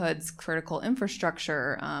livelihoods, critical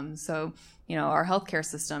infrastructure. So, our healthcare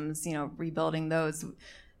systems, rebuilding those.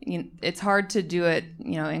 It's hard to do it,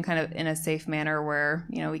 in kind of in a safe manner where,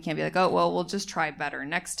 we can't be like, oh, well, we'll just try better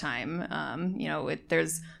next time.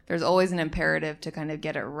 There's always an imperative to kind of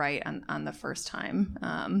get it right on the first time.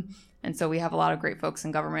 And so we have a lot of great folks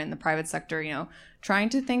in government and the private sector, trying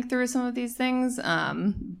to think through some of these things.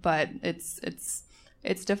 But it's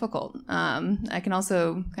difficult. I can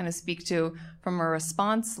also kind of speak to from a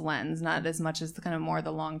response lens, not as much as the kind of more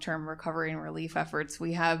the long-term recovery and relief efforts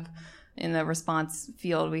we have. In the response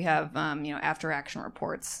field, we have, after action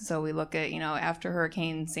reports. So we look at, after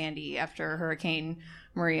Hurricane Sandy, after Hurricane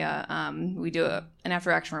Maria, we do an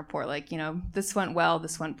after action report. Like, this went well,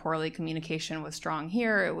 this went poorly. Communication was strong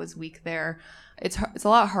here, it was weak there. It's a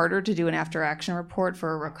lot harder to do an after action report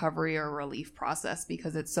for a recovery or relief process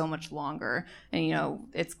because it's so much longer. And,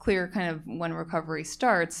 it's clear kind of when recovery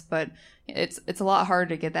starts, but it's a lot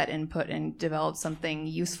harder to get that input and develop something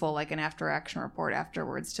useful like an after action report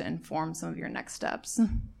afterwards to inform some of your next steps.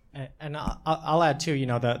 And I'll add too,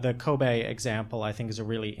 the Kobe example I think is a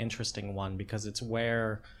really interesting one because it's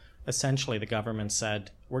where essentially the government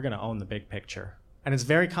said, we're going to own the big picture. And it's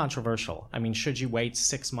very controversial. I mean, should you wait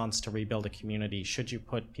 6 months to rebuild a community? Should you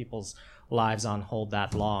put people's lives on hold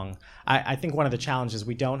that long? I think one of the challenges,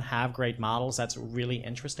 we don't have great models. That's a really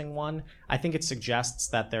interesting one. I think it suggests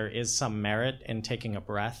that there is some merit in taking a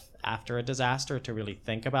breath after a disaster to really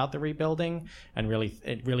think about the rebuilding and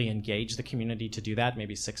really engage the community to do that.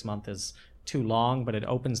 Maybe 6 months is too long, but it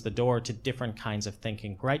opens the door to different kinds of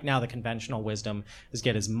thinking. Right now, the conventional wisdom is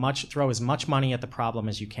throw as much money at the problem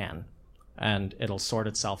as you can, and it'll sort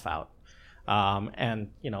itself out. And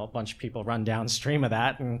a bunch of people run downstream of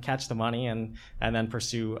that and catch the money and then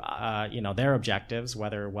pursue their objectives,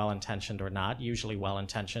 whether well-intentioned or not, usually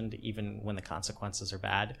well-intentioned, even when the consequences are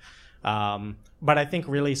bad. But I think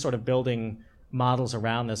really sort of building models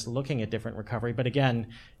around this, looking at different recovery. But again,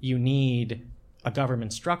 you need a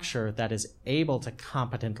government structure that is able to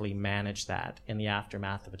competently manage that in the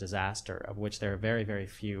aftermath of a disaster, of which there are very, very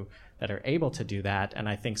few that are able to do that. And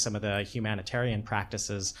I think some of the humanitarian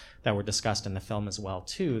practices that were discussed in the film as well,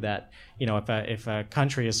 too, that, if a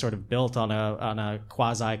country is sort of built on a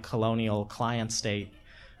quasi-colonial client state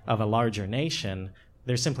of a larger nation,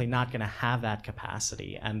 they're simply not going to have that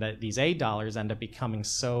capacity. And that these aid dollars end up becoming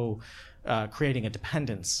creating a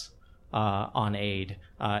dependence on aid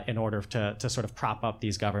in order to sort of prop up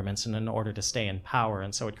these governments and in order to stay in power.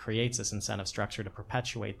 And so it creates this incentive structure to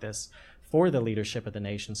perpetuate this for the leadership of the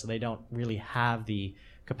nation, so they don't really have the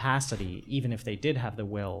capacity, even if they did have the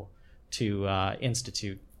will, to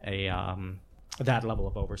institute that level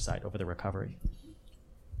of oversight over the recovery.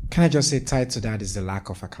 Can I just say, tied to that is the lack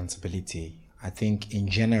of accountability. I think in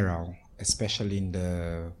general, especially in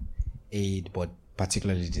the aid, but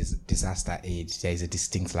particularly disaster aid, there is a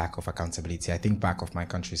distinct lack of accountability. I think back of my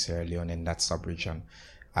country, Sierra Leone, in that sub-region,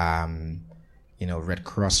 Red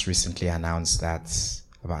Cross recently announced that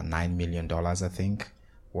about $9 million, I think,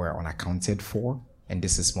 were unaccounted for. And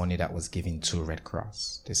this is money that was given to Red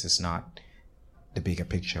Cross. This is not the bigger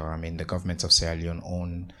picture. I mean, the government of Sierra Leone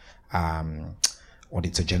own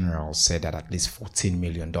Auditor General said that at least $14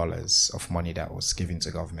 million of money that was given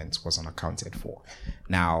to government was unaccounted for.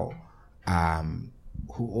 Now,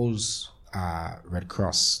 who owes Red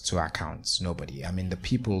Cross to accounts? Nobody. I mean, the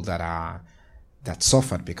people that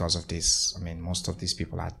suffered because of this, I mean, most of these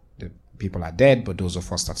people are dead, but those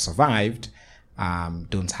of us that survived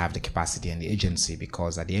don't have the capacity and the agency,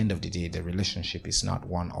 because at the end of the day, the relationship is not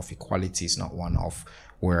one of equality. It's not one of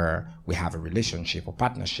where we have a relationship or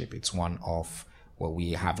partnership. It's one of where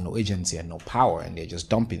we have no agency and no power, and they're just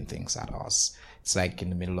dumping things at us. It's like in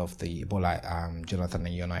the middle of the Ebola, Jonathan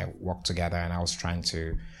and you and I worked together, and I was trying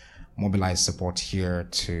to mobilize support here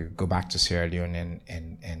to go back to Sierra Leone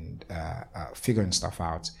and figuring stuff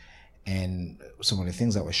out. And some of the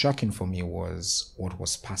things that were shocking for me was what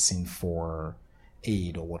was passing for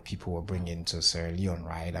aid, or what people were bringing to Sierra Leone,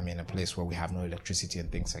 right? I mean, a place where we have no electricity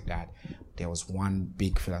and things like that. There was one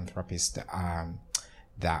big philanthropist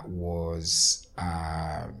that was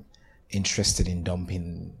interested in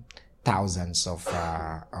dumping thousands of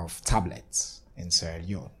tablets in Sierra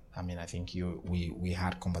Leone, I mean, I think we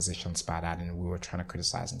had conversations about that, and we were trying to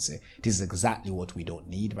criticize and say, this is exactly what we don't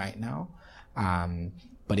need right now.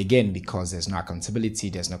 But again, because there's no accountability,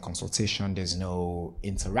 there's no consultation, there's no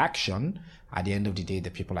interaction, at the end of the day,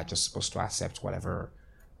 the people are just supposed to accept whatever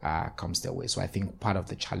comes their way. So I think part of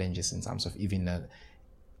the challenge is in terms of even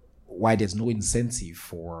why there's no incentive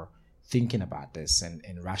for thinking about this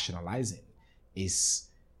and rationalizing is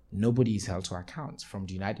nobody is held to account from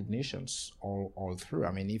the United Nations all through.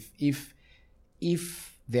 I mean,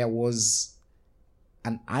 if there was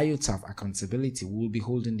an iota of accountability, we will be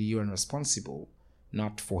holding the UN responsible,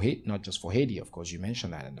 not just for Haiti, of course, you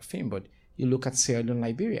mentioned that in the film, but you look at Sierra Leone,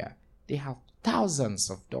 Liberia, they have thousands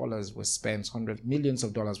of dollars were spent, hundreds, millions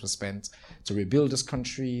of dollars were spent to rebuild those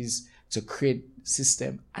countries, to create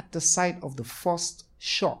system at the site of the first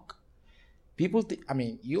shock. People,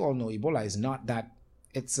 you all know Ebola is not that,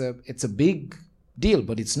 it's a big deal,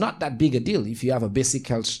 but it's not that big a deal if you have a basic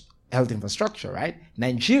health infrastructure, right?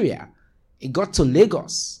 Nigeria, it got to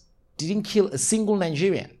Lagos, didn't kill a single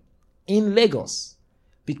Nigerian in Lagos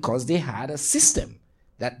because they had a system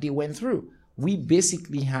that they went through. We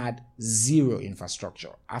basically had zero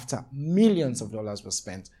infrastructure after millions of dollars were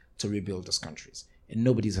spent to rebuild those countries. And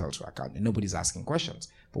nobody's held to account and nobody's asking questions,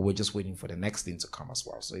 but we're just waiting for the next thing to come as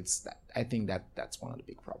well. So I think that's one of the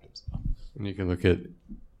big problems. And you can look at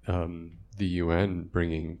the UN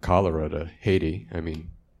bringing cholera to Haiti. I mean,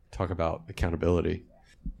 talk about accountability,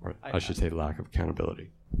 or I should say lack of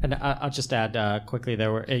accountability. And I'll just add quickly,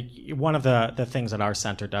 one of the things that our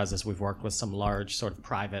center does is we've worked with some large sort of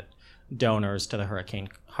private donors to the Hurricane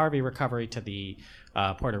Harvey recovery, to the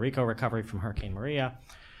Puerto Rico recovery from Hurricane Maria.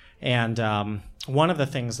 And one of the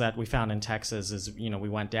things that we found in Texas is, we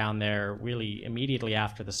went down there really immediately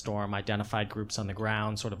after the storm, identified groups on the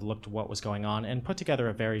ground, sort of looked at what was going on, and put together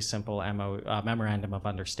a very simple memorandum of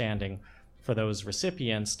understanding for those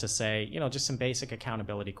recipients to say, just some basic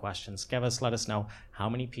accountability questions. Let us know how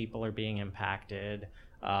many people are being impacted,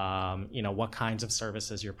 what kinds of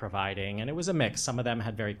services you're providing. And it was a mix. Some of them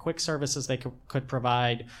had very quick services they could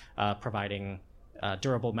provide, providing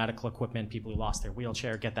durable medical equipment, people who lost their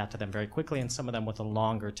wheelchair, get that to them very quickly, and some of them with a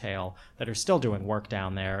longer tail that are still doing work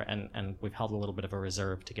down there, and we've held a little bit of a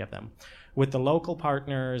reserve to give them. With the local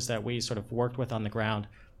partners that we sort of worked with on the ground,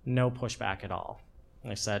 no pushback at all.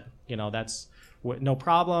 They said, that's no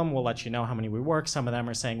problem, we'll let you know how many we work. Some of them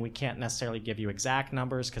are saying we can't necessarily give you exact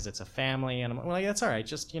numbers because it's a family, and I'm like, that's all right,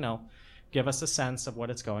 just, give us a sense of what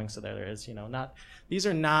it's going. So there is, these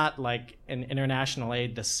are not like in international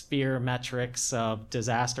aid, the sphere metrics of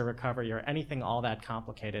disaster recovery or anything all that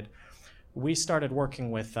complicated. We started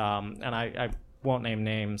working with, and I won't name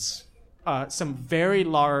names, some very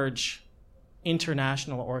large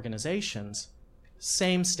international organizations,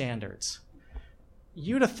 same standards.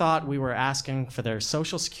 You'd have thought we were asking for their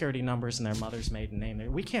social security numbers and their mother's maiden name.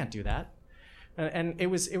 We can't do that. And it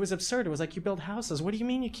was absurd. It was like, you build houses. What do you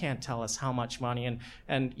mean you can't tell us how much money?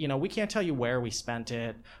 And we can't tell you where we spent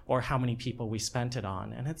it or how many people we spent it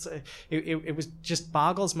on. And it was just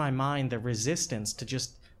boggles my mind, the resistance to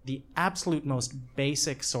just the absolute most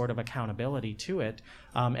basic sort of accountability to it.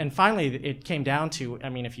 And finally, it came down to,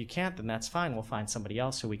 if you can't, then that's fine. We'll find somebody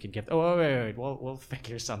else who we could give. Oh, wait. We'll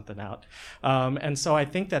figure something out. And so I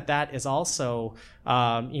think that is also,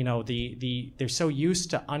 they're so used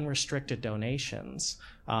to unrestricted donations.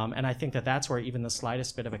 And I think that's where even the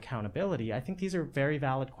slightest bit of accountability, I think these are very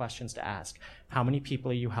valid questions to ask. How many people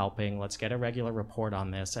are you helping? Let's get a regular report on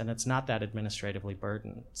this. And it's not that administratively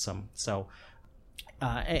burdensome. So,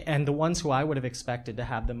 and the ones who I would have expected to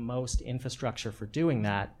have the most infrastructure for doing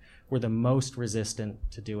that were the most resistant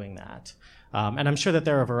to doing that. And I'm sure that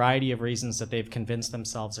there are a variety of reasons that they've convinced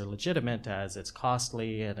themselves are legitimate, as it's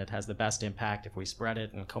costly and it has the best impact if we spread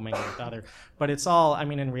it and commingle with other. But it's all,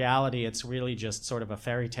 in reality, it's really just sort of a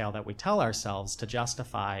fairy tale that we tell ourselves to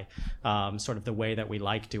justify sort of the way that we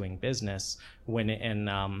like doing business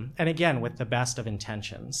and again, with the best of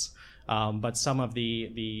intentions. But some of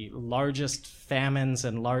the largest famines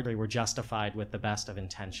and largely were justified with the best of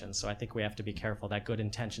intentions. So I think we have to be careful that good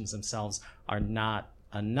intentions themselves are not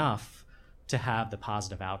enough to have the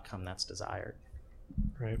positive outcome that's desired.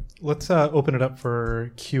 Right. Let's open it up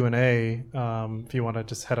for Q&A. If you want to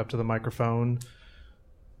just head up to the microphone,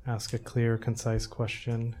 ask a clear, concise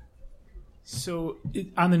question. So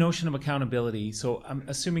on the notion of accountability, so I'm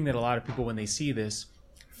assuming that a lot of people, when they see this,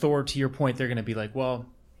 Thor, to your point, they're going to be like, well,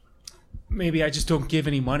 maybe I just don't give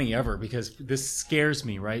any money ever because this scares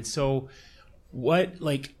me, right? So what,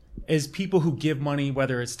 as people who give money,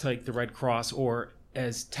 whether it's to the Red Cross or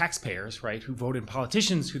as taxpayers, right, who vote in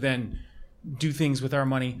politicians who then do things with our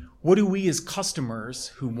money, what do we as customers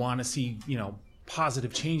who want to see,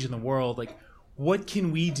 positive change in the world, like what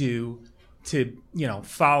can we do to,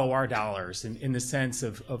 follow our dollars in the sense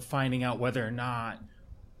of finding out whether or not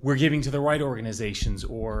we're giving to the right organizations,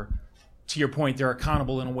 or to your point, they're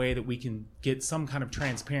accountable in a way that we can get some kind of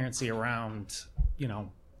transparency around,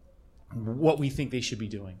 what we think they should be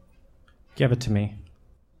doing. Give it to me.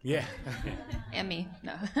 Yeah. And me.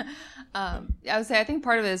 No. I would say I think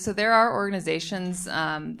part of it is, so there are organizations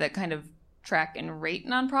that kind of track and rate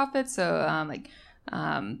nonprofits. So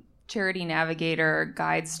Charity Navigator,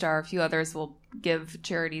 GuideStar, a few others will give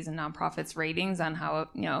charities and nonprofits ratings on how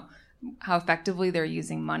effectively they're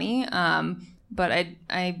using money. But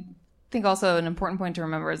I think also an important point to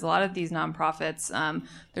remember is a lot of these nonprofits,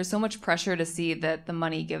 there's so much pressure to see that the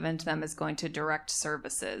money given to them is going to direct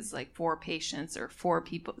services, like for patients or for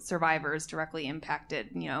people, survivors directly impacted.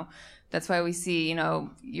 That's why we see,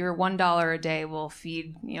 your $1 a day will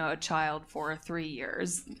feed, a child for 3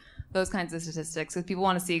 years. Those kinds of statistics. Because people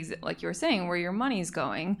want to see, like you were saying, where your money's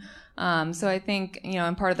going. So I think,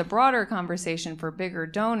 in part of the broader conversation for bigger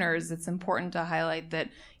donors, it's important to highlight that,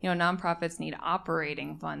 nonprofits need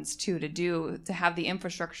operating funds too to have the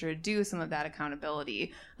infrastructure to do some of that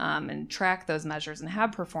accountability and track those measures and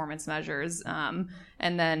have performance measures.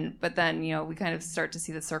 But then, we kind of start to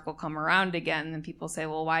see the circle come around again. And people say,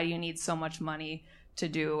 well, why do you need so much money to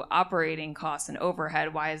do operating costs and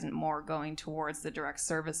overhead? Why isn't more going towards the direct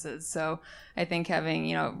services? So I think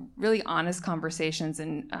having, really honest conversations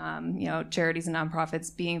and, charities and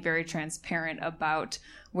nonprofits being very transparent about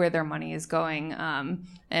where their money is going. And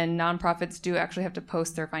nonprofits do actually have to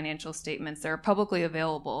post their financial statements. They're publicly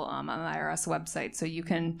available on the IRS website. So you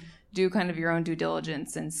can do kind of your own due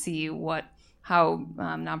diligence and see how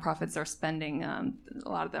nonprofits are spending a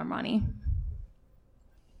lot of their money.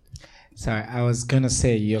 Sorry, I was gonna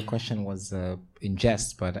say your question was in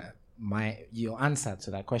jest, but your answer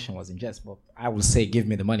to that question was in jest. But I will say, give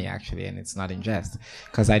me the money actually, and it's not in jest,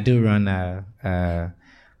 because I do run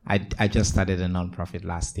I just started a nonprofit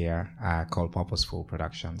last year called Purposeful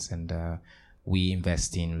Productions, and we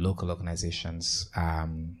invest in local organizations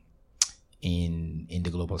in the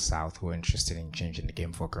global South who are interested in changing the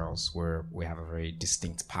game for girls. We have a very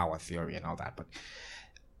distinct power theory and all that, but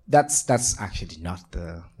that's actually not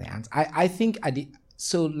the answer. I think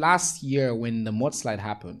so last year when the mudslide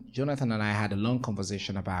happened, Jonathan and I had a long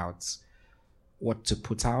conversation about what to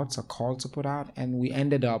put out, a call to put out, and we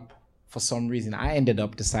ended up, for some reason, I ended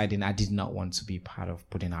up deciding I did not want to be part of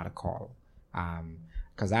putting out a call.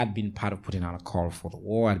 Because I'd been part of putting out a call for the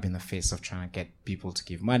war. I'd been the face of trying to get people to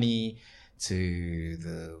give money to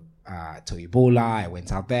Ebola. I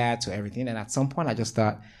went out there to everything. And at some point I just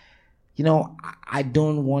thought, I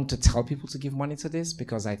don't want to tell people to give money to this,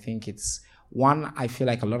 because I think I feel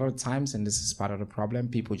like a lot of the times, and this is part of the problem,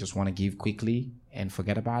 people just want to give quickly and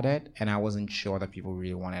forget about it. And I wasn't sure that people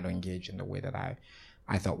really wanted to engage in the way that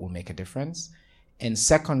I thought would make a difference. And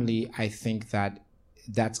secondly, I think that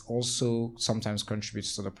also sometimes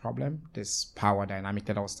contributes to the problem, this power dynamic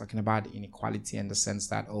that I was talking about, inequality, in the sense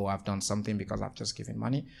that, I've done something because I've just given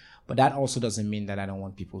money. But that also doesn't mean that I don't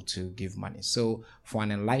want people to give money. So for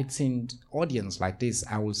an enlightened audience like this,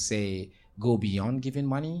 I would say go beyond giving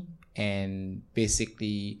money and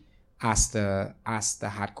basically ask the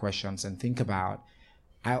hard questions and think about.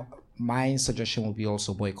 My suggestion would be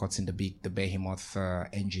also boycotting the behemoth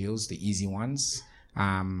NGOs, the easy ones.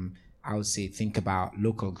 I would say think about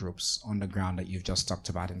local groups on the ground that you've just talked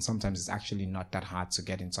about. And sometimes it's actually not that hard to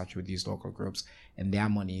get in touch with these local groups, and their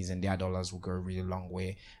monies and their dollars will go a really long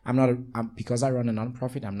way. Because I run a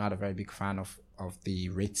nonprofit, I'm not a very big fan of the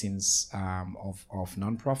ratings of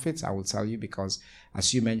nonprofits, I will tell you, because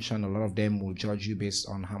as you mentioned, a lot of them will judge you based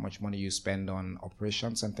on how much money you spend on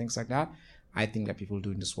operations and things like that. I think that people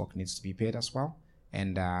doing this work needs to be paid as well.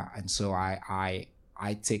 And so I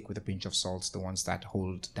take with a pinch of salt the ones that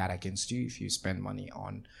hold that against you if you spend money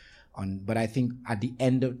on. But I think at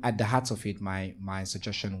the heart of it, my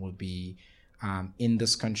suggestion would be, in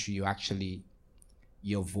this country,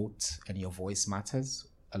 your vote and your voice matters.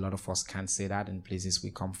 A lot of us can't say that in places we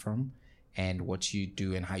come from, and what you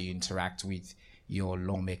do and how you interact with your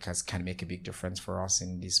lawmakers can make a big difference for us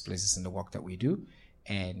in these places in the work that we do,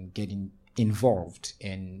 and getting involved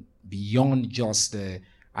in beyond just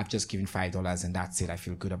I've just given $5 and that's it, I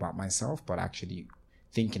feel good about myself, but actually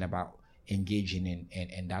thinking about engaging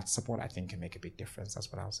in that support, I think can make a big difference. That's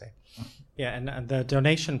what I'll say. Yeah, and the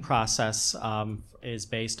donation process is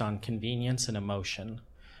based on convenience and emotion.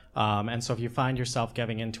 And so if you find yourself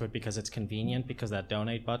getting into it because it's convenient, because that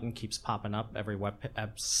donate button keeps popping up every web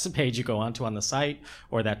page you go onto on the site,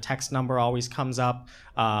 or that text number always comes up,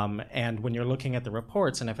 and when you're looking at the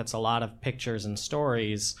reports, and if it's a lot of pictures and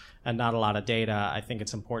stories and not a lot of data, I think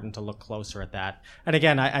it's important to look closer at that. And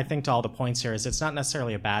again, I think to all the points here is it's not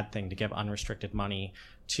necessarily a bad thing to give unrestricted money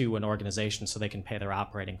to an organization so they can pay their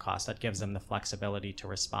operating costs. That gives them the flexibility to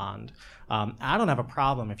respond. I don't have a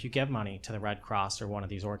problem if you give money to the Red Cross or one of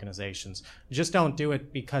these organizations. Just don't do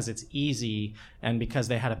it because it's easy and because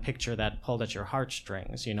they had a picture that pulled at your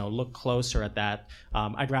heartstrings. You know, look closer at that.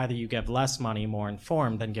 I'd rather you give less money, more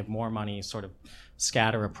informed, than give more money, sort of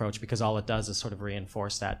scatter approach, because all it does is sort of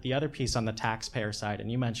reinforce that. The other piece on the taxpayer side,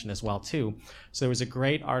 and you mentioned as well too, so there was a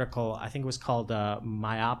great article, I think it was called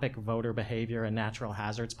Myopic Voter Behavior and Natural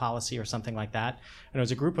Hazards Policy or something like that, and it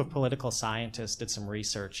was a group of political scientists did some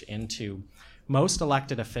research into most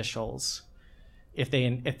elected officials, if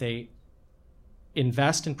they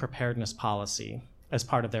invest in preparedness policy as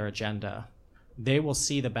part of their agenda, they will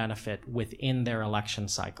see the benefit within their election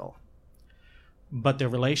cycle. But the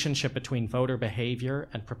relationship between voter behavior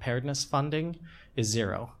and preparedness funding is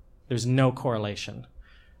zero. There's no correlation.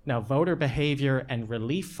 Now, voter behavior and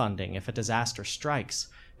relief funding, if a disaster strikes,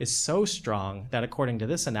 is so strong that according to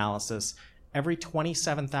this analysis, every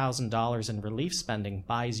 $27,000 in relief spending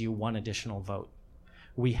buys you one additional vote.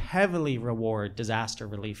 We heavily reward disaster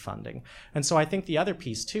relief funding. And so I think the other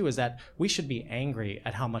piece too is that we should be angry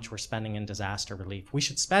at how much we're spending in disaster relief. We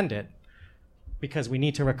should spend it because we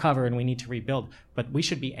need to recover and we need to rebuild. But we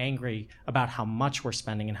should be angry about how much we're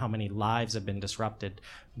spending and how many lives have been disrupted,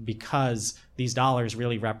 because these dollars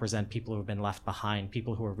really represent people who have been left behind,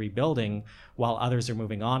 people who are rebuilding while others are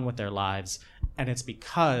moving on with their lives. And it's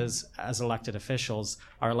because, as elected officials,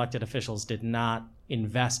 our elected officials did not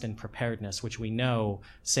invest in preparedness, which we know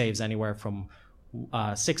saves anywhere from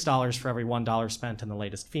 $6 for every $1 spent in the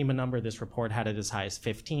latest FEMA number. This report had it as high as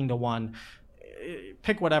 15 to 1.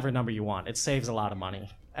 Pick whatever number you want. It saves a lot of money.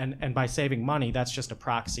 And by saving money, that's just a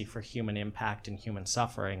proxy for human impact and human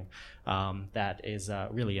suffering that is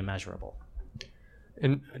really immeasurable.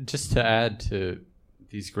 And just to add to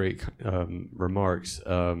these great remarks,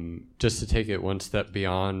 just to take it one step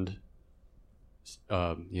beyond,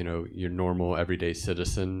 your normal everyday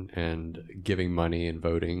citizen and giving money and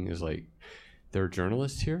voting is like, there are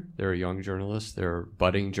journalists here. There are young journalists. There are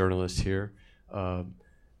budding journalists here.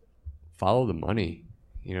 Follow the money,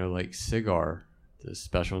 like SIGAR, the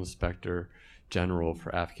Special Inspector General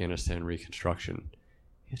for Afghanistan Reconstruction.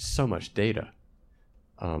 It's so much data,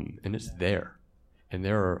 and it's there. And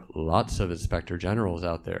there are lots of inspector generals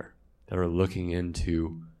out there that are looking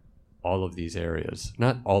into all of these areas.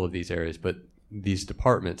 Not all of these areas, but these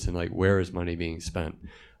departments and like where is money being spent.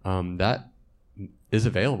 That is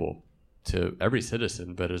available to every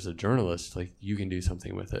citizen, but as a journalist, like you can do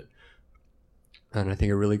something with it. And I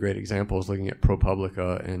think a really great example is looking at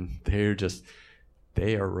ProPublica, and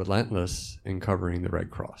they are relentless in covering the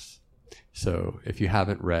Red Cross. So if you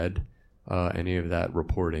haven't read any of that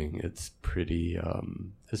reporting, it's pretty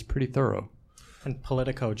thorough. And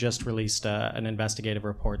Politico just released an investigative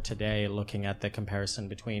report today looking at the comparison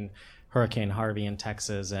between Hurricane Harvey in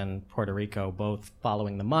Texas and Puerto Rico, both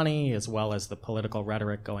following the money as well as the political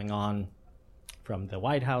rhetoric going on from the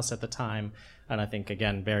White House at the time. And I think,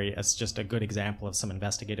 again, it's just a good example of some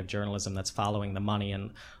investigative journalism that's following the money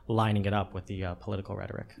and lining it up with the political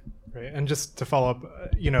rhetoric. Right. And just to follow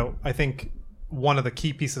up, I think one of the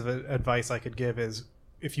key pieces of advice I could give is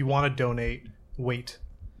if you want to donate, wait.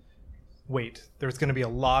 There's going to be a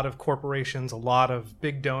lot of corporations, a lot of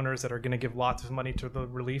big donors that are going to give lots of money to the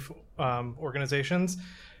relief organizations.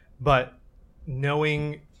 But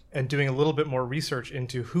knowing and doing a little bit more research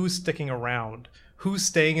into who's sticking around, who's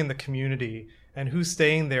staying in the community, and who's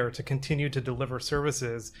staying there to continue to deliver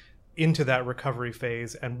services into that recovery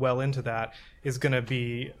phase and well into that is going to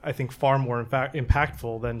be, I think, far more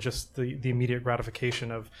impactful than just the immediate gratification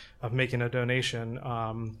of making a donation,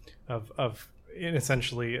 of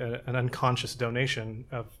essentially an unconscious donation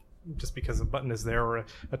of just because a button is there, or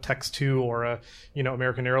a text to, or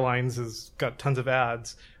American Airlines has got tons of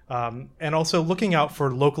ads. And also looking out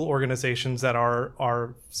for local organizations that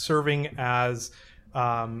are serving as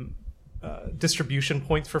distribution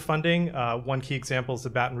points for funding. One key example is the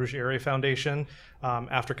Baton Rouge Area Foundation.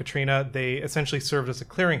 After Katrina, they essentially served as a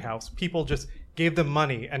clearinghouse. People just gave them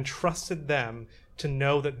money and trusted them to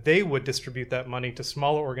know that they would distribute that money to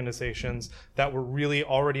smaller organizations that were really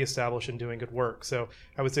already established and doing good work. So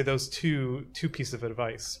I would say those two pieces of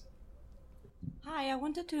advice. Hi, I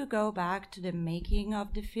wanted to go back to the making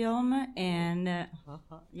of the film, and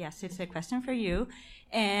yes, it's a question for you.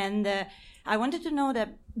 And I wanted to know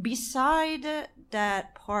that beside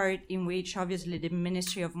that part in which obviously the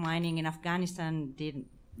Ministry of Mining in Afghanistan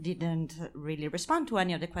didn't really respond to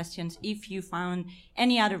any of the questions, if you found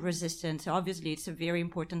any other resistance. Obviously, it's a very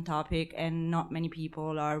important topic, and not many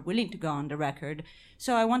people are willing to go on the record.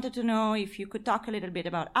 So I wanted to know if you could talk a little bit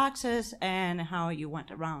about access and how you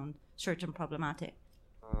went around certain problematic.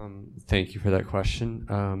 Thank you for that question.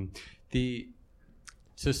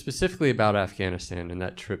 So specifically about Afghanistan and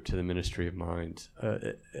that trip to the Ministry of Mines,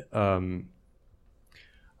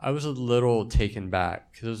 I was a little taken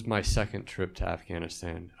back because it was my second trip to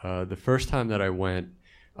Afghanistan. The first time that I went,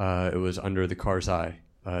 it was under the Karzai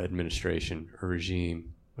administration or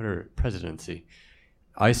regime, or presidency.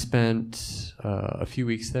 I spent a few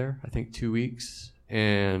weeks there, I think 2 weeks,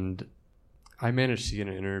 and I managed to get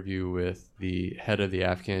an interview with the head of the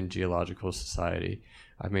Afghan Geological Society.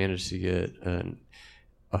 I managed to get an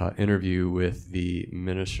interview with the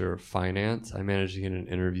Minister of Finance. I managed to get an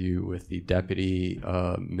interview with the Deputy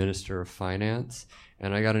Minister of Finance.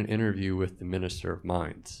 And I got an interview with the Minister of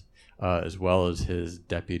Mines, as well as his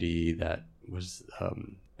deputy that was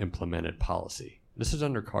implemented policy. This is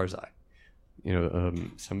under Karzai.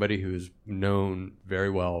 Somebody who's known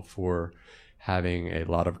very well for having a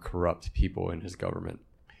lot of corrupt people in his government.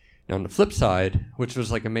 Now, on the flip side, which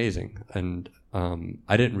was like amazing, and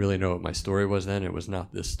I didn't really know what my story was then. It was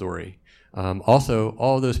not this story. Also,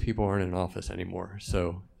 all of those people aren't in office anymore,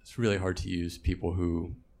 so it's really hard to use people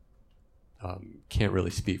who can't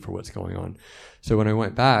really speak for what's going on. So when I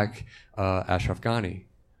went back, Ashraf Ghani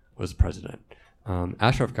was president.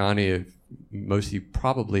 Ashraf Ghani, if most of you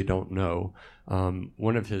probably don't know,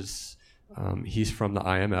 one of his he's from the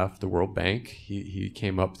IMF, the World Bank. He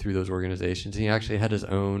came up through those organizations. He actually had his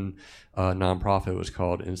own nonprofit. It was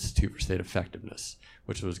called Institute for State Effectiveness,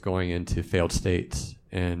 which was going into failed states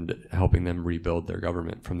and helping them rebuild their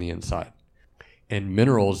government from the inside. And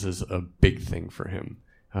minerals is a big thing for him,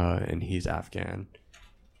 and he's Afghan.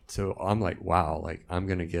 So I'm like, wow, like I'm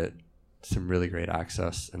going to get some really great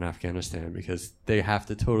access in Afghanistan because they have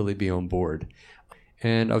to totally be on board.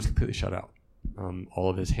 And I was completely shut out. All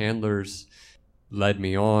of his handlers led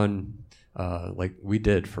me on, like we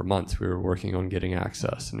did for months. We were working on getting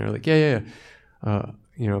access, and they're like, yeah.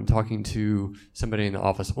 I'm talking to somebody in the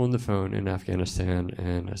office on the phone in Afghanistan,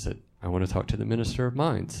 and I said, I want to talk to the Minister of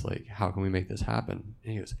Mines. Like, how can we make this happen?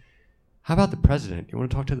 And he goes, how about the president? You want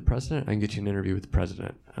to talk to the president? I can get you an interview with the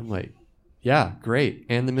president. I'm like, yeah, great.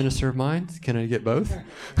 And the Minister of Mines? Can I get both?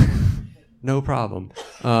 No problem.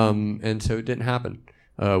 And so it didn't happen.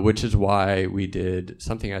 Which is why we did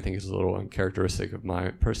something I think is a little uncharacteristic of my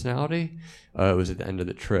personality. It was at the end of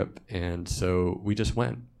the trip, and so we just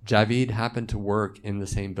went. Javid happened to work in the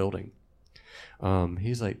same building.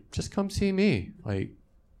 He's like, just come see me. Like,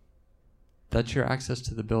 that's your access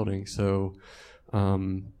to the building. So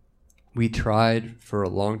we tried for a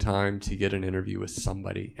long time to get an interview with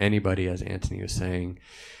anybody, as Anthony was saying,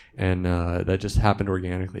 and that just happened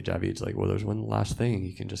organically. Javid's like, well, there's one last thing.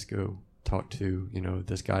 You can just go talk to,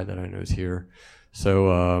 this guy that I know is here.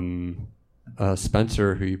 So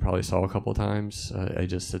Spencer, who you probably saw a couple of times, I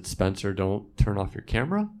just said, Spencer, don't turn off your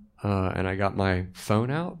camera. And I got my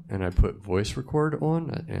phone out and I put voice record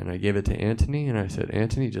on and I gave it to Anthony and I said,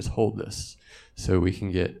 Anthony, just hold this so we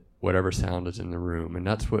can get whatever sound is in the room. And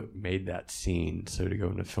that's what made that scene. So to go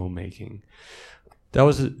into filmmaking, that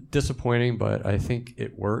was disappointing, but I think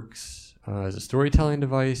it works as a storytelling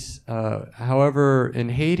device. However, in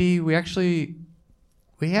Haiti, we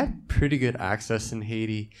had pretty good access in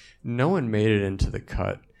Haiti. No one made it into the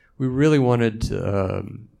cut. We really wanted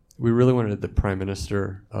the Prime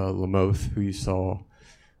Minister Lamothe, who you saw,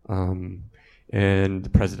 and the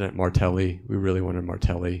President Martelly. We really wanted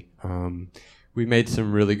Martelly. We made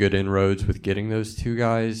some really good inroads with getting those two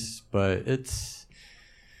guys, but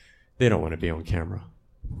they don't want to be on camera.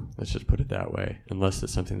 Let's just put it that way, unless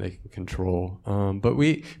it's something they can control. But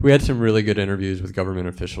we had some really good interviews with government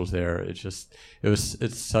officials there. It's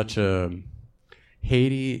such a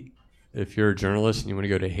Haiti. If you're a journalist and you want to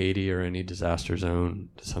go to Haiti or any disaster zone,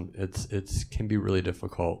 it can be really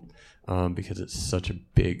difficult because it's such a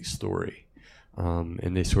big story,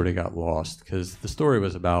 and they sort of got lost because the story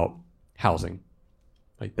was about housing.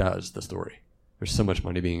 Like, that is the story. There's so much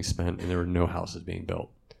money being spent, and there were no houses being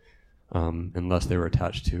built. Unless they were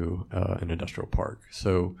attached to an industrial park.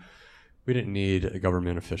 So we didn't need a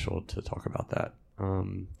government official to talk about that.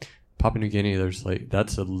 Papua New Guinea,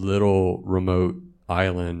 that's a little remote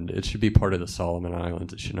island. It should be part of the Solomon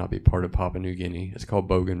Islands. It should not be part of Papua New Guinea. It's called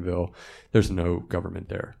Bougainville. There's no government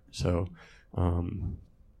there. So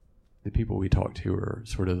the people we talked to are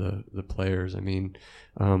sort of the players. I mean,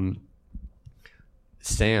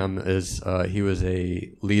 Sam he was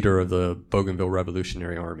a leader of the Bougainville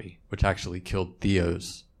Revolutionary Army, which actually killed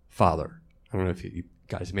Theo's father. I don't know if you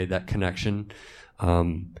guys made that connection,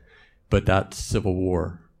 but that's civil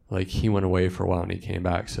war. Like, he went away for a while and he came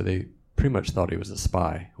back, so they pretty much thought he was a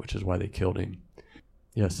spy, which is why they killed him.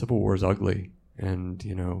 Yeah, civil war is ugly, and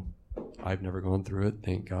I've never gone through it,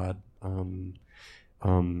 thank God.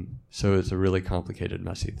 So it's a really complicated,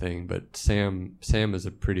 messy thing. But Sam is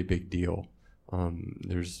a pretty big deal.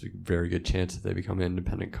 There's a very good chance that they become an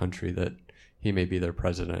independent country, that he may be their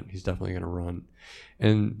president. He's definitely going to run.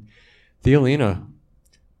 And Theolina,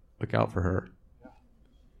 look out for her.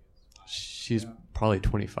 She's probably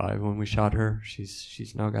 25 when we shot her.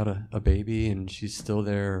 She's now got a baby, and she's still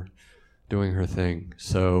there doing her thing.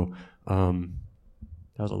 So that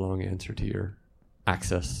was a long answer to your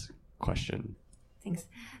access question. Thanks.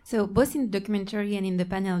 So both in the documentary and in the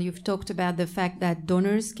panel, you've talked about the fact that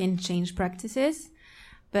donors can change practices,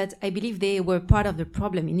 but I believe they were part of the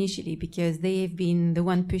problem initially because they've been the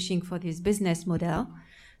one pushing for this business model.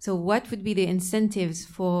 So what would be the incentives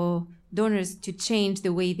for donors to change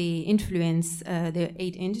the way they influence the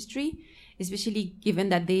aid industry, especially given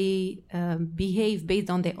that they behave based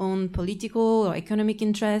on their own political or economic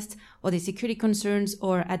interests or their security concerns,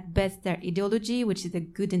 or at best their ideology, which is the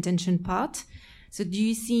good intention part? So do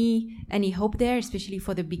you see any hope there, especially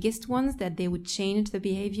for the biggest ones, that they would change the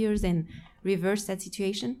behaviors and reverse that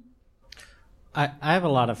situation? I have a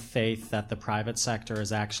lot of faith that the private sector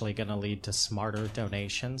is actually going to lead to smarter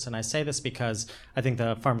donations. And I say this because I think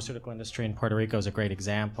the pharmaceutical industry in Puerto Rico is a great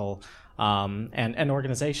example. And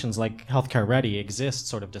organizations like Healthcare Ready exist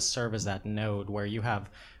sort of to serve as that node where you have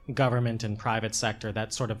government and private sector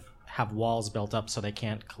that sort of have walls built up so they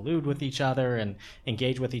can't collude with each other and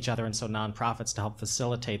engage with each other, and so nonprofits to help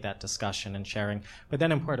facilitate that discussion and sharing. But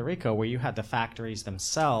then in Puerto Rico, where you had the factories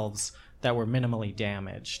themselves that were minimally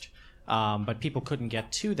damaged, but people couldn't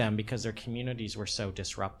get to them because their communities were so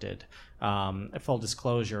disrupted. Full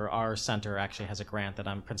disclosure, our center actually has a grant that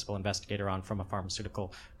I'm principal investigator on from a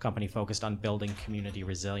pharmaceutical company focused on building community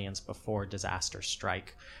resilience before disasters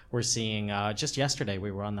strike. We're seeing, just yesterday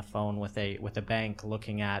we were on the phone with a bank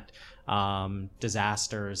looking at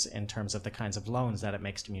disasters in terms of the kinds of loans that it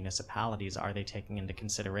makes to municipalities. Are they taking into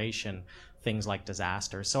consideration things like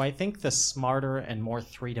disasters? So I think the smarter and more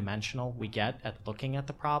three-dimensional we get at looking at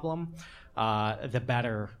the problem, the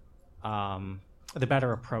better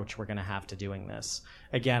approach we're going to have to doing this.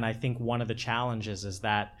 Again, I think one of the challenges is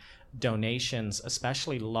that donations,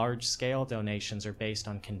 especially large-scale donations, are based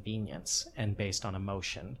on convenience and based on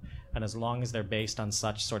emotion. And as long as they're based on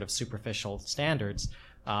such sort of superficial standards,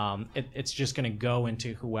 it's just going to go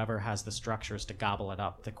into whoever has the structures to gobble it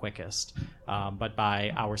up the quickest. But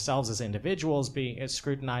by ourselves as individuals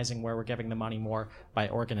scrutinizing where we're giving the money more, by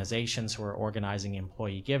organizations who are organizing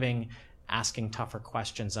employee giving, asking tougher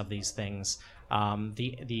questions of these things,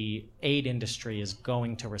 the aid industry is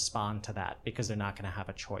going to respond to that because they're not going to have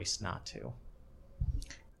a choice not to.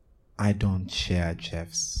 I don't share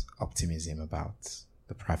Jeff's optimism about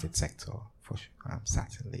the private sector, for sure,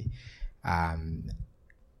 certainly.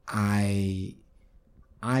 I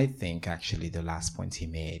think actually the last point you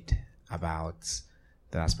made,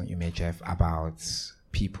 Jeff, about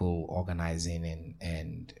people organizing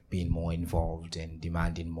and being more involved and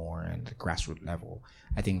demanding more at the grassroots level,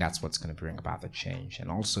 I think that's what's going to bring about the change.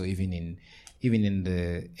 And also even in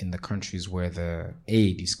the countries where the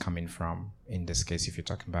aid is coming from, in this case, if you're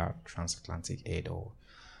talking about transatlantic aid or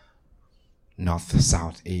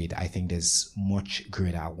North-South aid, I think there's much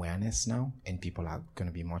greater awareness now, and people are going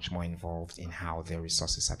to be much more involved in how their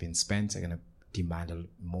resources have been spent. They're going to demand a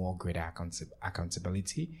more greater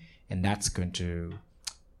accountability, and that's going to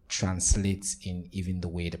translate in even the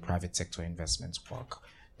way the private sector investments work.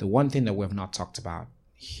 The one thing that we have not talked about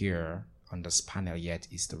here on this panel yet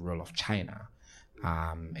is the role of China,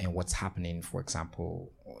 and what's happening, for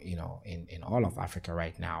example, in all of Africa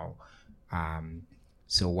right now.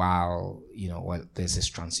 So while, there's this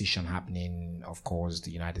transition happening, of course,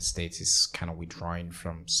 the United States is kind of withdrawing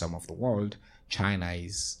from some of the world. China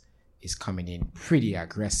is coming in pretty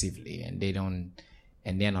aggressively, and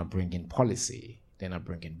they're not bringing policy. They're not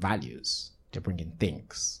bringing values. They're bringing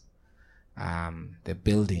things. They're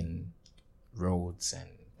building roads and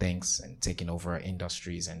things and taking over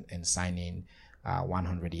industries and signing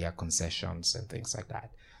 100-year concessions and things like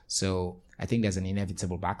that. So I think there's an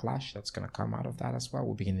inevitable backlash that's going to come out of that as well.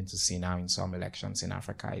 We're beginning to see now in some elections in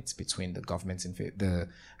Africa, it's between the governments in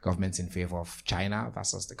favor of China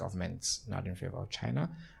versus the governments not in favor of China.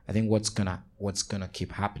 I think what's gonna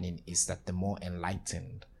keep happening is that the more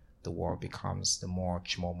enlightened the world becomes, the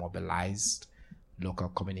much more mobilized local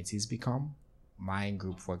communities become. My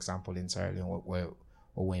group, for example, in Sierra Leone, what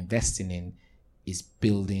we're investing in is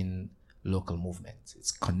building local movements.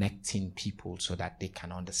 It's connecting people so that they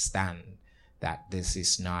can understand that this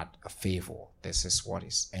is not a favor. This is what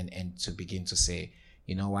is, and to begin to say,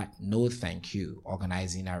 you know what, no thank you,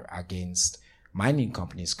 organizing against mining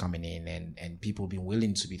companies coming in and people being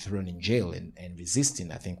willing to be thrown in jail and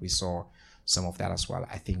resisting. I think we saw some of that as well.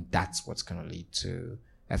 I think that's what's going to lead to,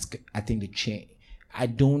 I think the change. I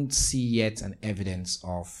don't see yet an evidence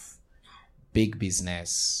of big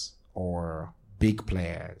business or big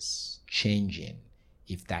players changing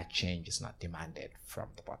if that change is not demanded from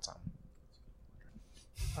the bottom.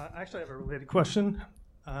 Actually, I have a related question.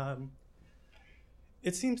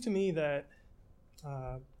 It seems to me that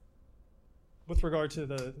with regard to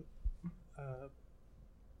the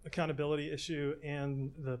accountability issue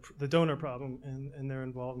and the donor problem and their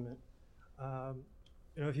involvement,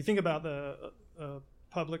 if you think about the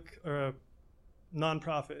public or a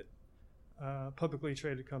nonprofit publicly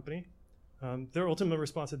traded company, their ultimate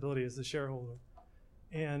responsibility is the shareholder.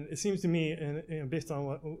 And it seems to me, and based on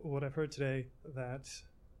what I've heard today, that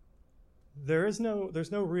there's no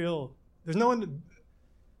one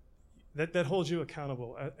that holds you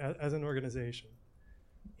accountable as an organization.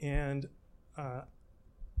 And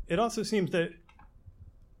it also seems that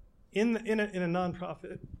in a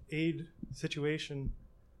nonprofit aid situation,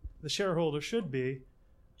 the shareholder should be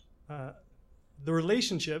the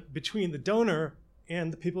relationship between the donor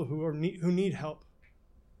and the people who need help,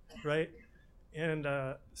 right? And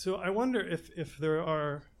so I wonder if there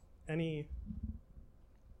are any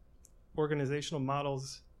organizational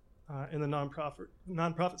models in the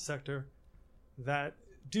nonprofit sector that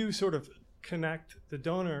do sort of connect the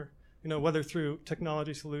donor, whether through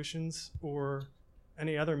technology solutions or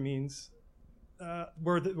any other means,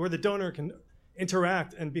 where the donor can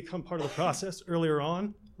interact and become part of the process earlier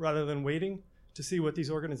on, rather than waiting to see what these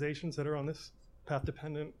organizations that are on this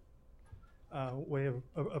path-dependent way of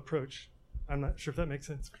approach. I'm not sure if that makes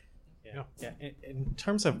sense. Yeah. In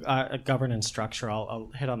terms of a governance structure, I'll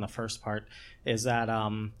hit on the first part, is that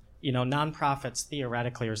nonprofits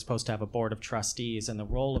theoretically are supposed to have a board of trustees, and the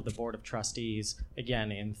role of the board of trustees,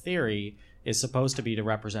 again, in theory, is supposed to be to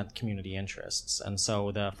represent community interests. And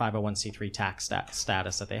so the 501c3 tax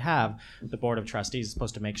status that they have, the board of trustees is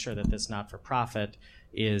supposed to make sure that this not-for-profit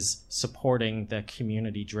is supporting the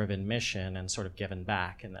community-driven mission and sort of giving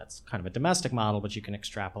back. And that's kind of a domestic model, but you can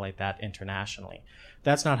extrapolate that internationally.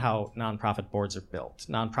 That's not how nonprofit boards are built.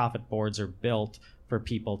 Nonprofit boards are built for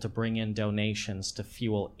people to bring in donations to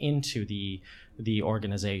fuel into the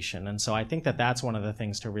organization. And so I think that that's one of the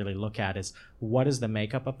things to really look at is what is the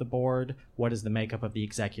makeup of the board? What is the makeup of the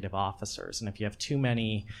executive officers? And if you have too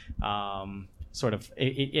many and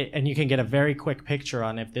you can get a very quick picture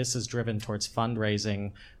on if this is driven towards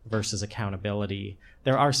fundraising versus accountability.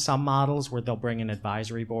 There are some models where they'll bring in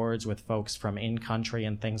advisory boards with folks from in-country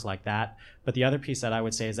and things like that. But the other piece that I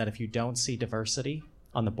would say is that if you don't see diversity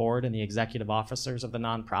on the board and the executive officers of the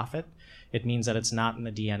nonprofit, it means that it's not in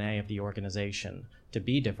the DNA of the organization to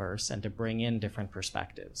be diverse and to bring in different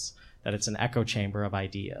perspectives, that it's an echo chamber of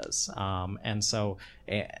ideas. And so,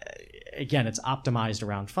 again, it's optimized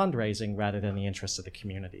around fundraising rather than the interests of the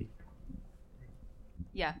community.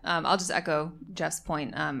 Yeah, I'll just echo Jeff's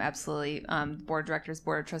point. Absolutely. Board of directors,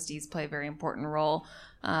 board of trustees play a very important role.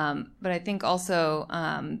 But I think also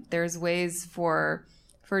there's ways for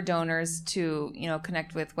donors to,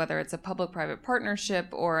 connect with, whether it's a public-private partnership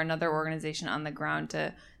or another organization on the ground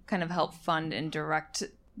to kind of help fund and direct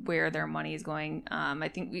where their money is going. I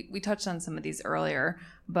think we touched on some of these earlier,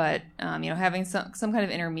 but having some kind of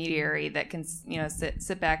intermediary that can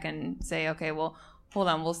sit back and say, okay, well, hold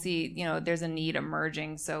on, we'll see, there's a need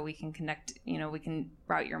emerging, so we can connect, we can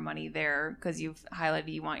route your money there because you've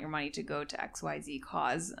highlighted you want your money to go to XYZ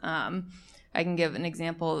cause. I can give an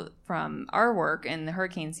example from our work in the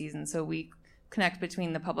hurricane season. So we connect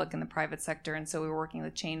between the public and the private sector, and so we were working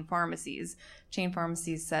with chain pharmacies. Chain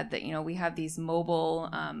pharmacies said that we have these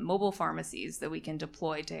mobile pharmacies that we can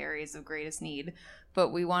deploy to areas of greatest need, but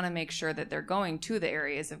we want to make sure that they're going to the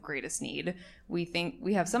areas of greatest need. We think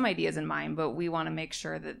we have some ideas in mind, but we want to make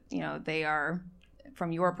sure that they are,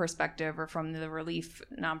 from your perspective or from the relief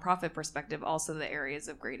nonprofit perspective, also the areas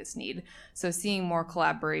of greatest need. So seeing more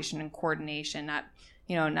collaboration and coordination, not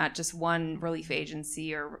not just one relief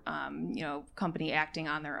agency or, company acting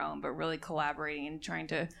on their own, but really collaborating and trying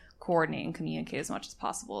to coordinate and communicate as much as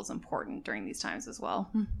possible is important during these times as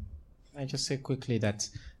well. I just say quickly that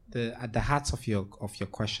at the heart of your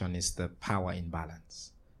question is the power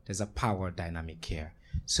imbalance. There's a power dynamic here.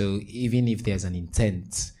 So even if there's an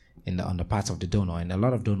intent on the part of the donor, and a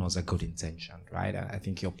lot of donors are good intentioned, right? I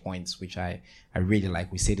think your points, which I really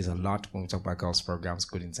like, we say this a lot when we talk about girls programs,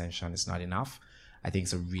 good intention is not enough. I think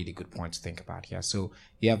it's a really good point to think about here. So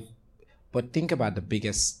but think about the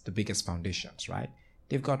biggest foundations, right?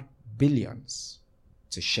 They've got billions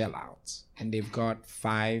to shell out, and they've got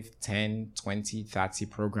 5, 10, 20, 30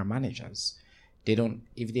 program managers.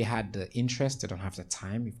 If they had the interest, they don't have the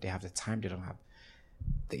time. If they have the time, they don't have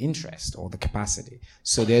the interest or the capacity.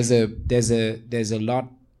 So there's a lot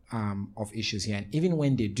of issues here, and even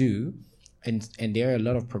when they do, and there are a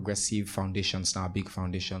lot of progressive foundations now, big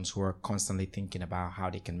foundations, who are constantly thinking about how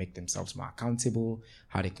they can make themselves more accountable,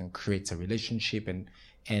 how they can create a relationship,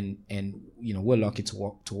 and we're lucky to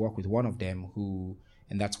work with one of them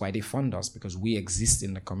and that's why they fund us, because we exist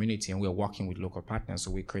in the community and we're working with local partners,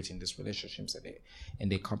 so we're creating these relationships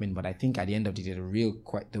and they come in. But I think at the end of the day, the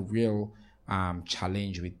real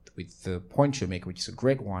challenge with the point you make, which is a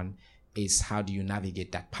great one, is how do you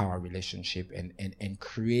navigate that power relationship and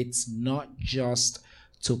create not just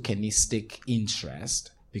tokenistic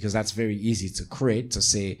interest, because that's very easy to create, to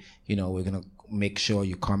say, we're going to make sure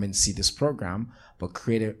you come and see this program, but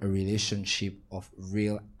create a relationship of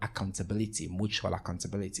real accountability, mutual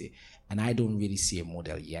accountability. And I don't really see a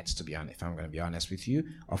model yet, to be honest, if I'm going to be honest with you,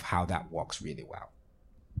 of how that works really well.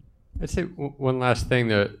 I'd say one last thing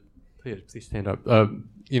that, please stand up.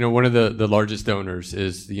 One of the largest donors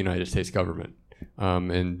is the United States government.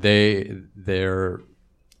 And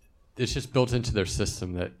it's just built into their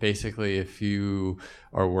system that basically if you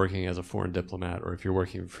are working as a foreign diplomat or if you're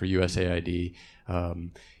working for USAID,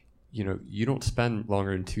 you don't spend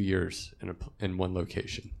longer than 2 years in one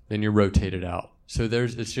location. Then you're rotated out. So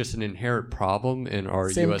it's just an inherent problem in our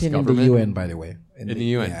Same U.S. thing government. in the UN, by the way. In the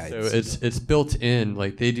UN. Yeah, so it's built in,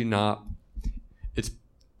 like they do not,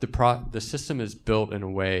 the system is built in a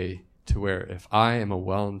way to where if I am a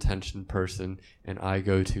well-intentioned person and I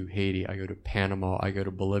go to Haiti, I go to Panama, I go to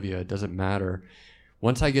Bolivia, it doesn't matter.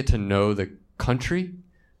 Once I get to know the country,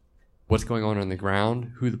 what's going on the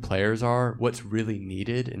ground, who the players are, what's really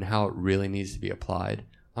needed, and how it really needs to be applied,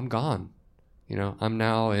 I'm gone. I'm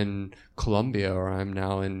now in Colombia or I'm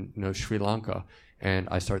now in Sri Lanka, and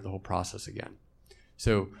I start the whole process again.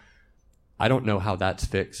 So I don't know how that's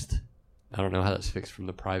fixed. I don't know how that's fixed from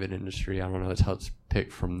the private industry. I don't know how it's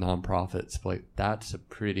picked from nonprofits. But that's a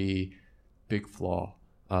pretty big flaw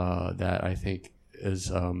that I think is,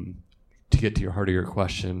 to get to your heart of your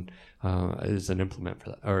question, is an impediment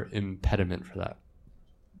for that.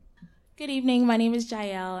 Good evening. My name is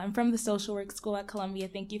Jael. I'm from the Social Work School at Columbia.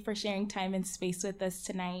 Thank you for sharing time and space with us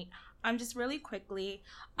tonight. Just really quickly,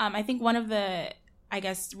 I think one of the,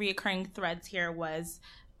 reoccurring threads here was,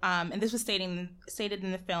 and this was stated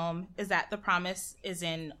in the film, is that the promise is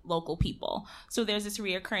in local people. So there's this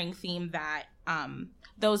reoccurring theme that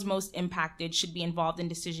those most impacted should be involved in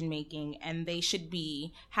decision making, and they should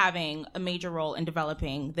be having a major role in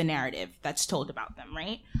developing the narrative that's told about them,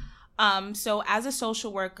 right? So as a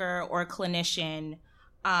social worker or a clinician,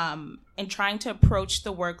 and trying to approach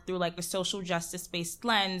the work through like a social justice based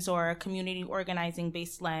lens or a community organizing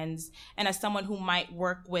based lens, and as someone who might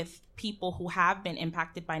work with people who have been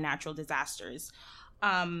impacted by natural disasters,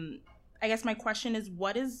 I guess my question is,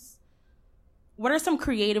 what are some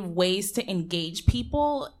creative ways to engage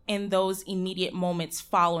people in those immediate moments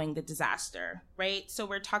following the disaster, right? So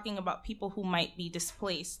we're talking about people who might be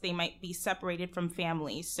displaced, they might be separated from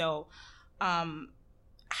families. So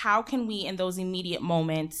how can we, in those immediate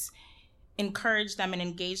moments, encourage them and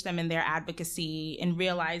engage them in their advocacy and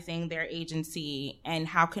realizing their agency? And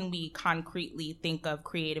how can we concretely think of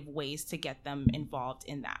creative ways to get them involved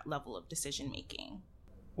in that level of decision making?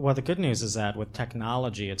 Well, the good news is that with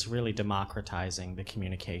technology, it's really democratizing the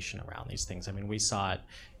communication around these things. I mean, we saw it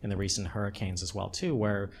in the recent hurricanes as well, too,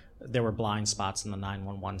 where there were blind spots in the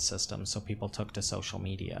 911 system, so people took to social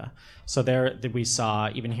media. So there we saw,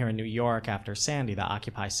 even here in New York after Sandy, the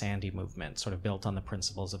Occupy Sandy movement, sort of built on the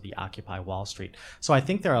principles of the Occupy Wall Street. So I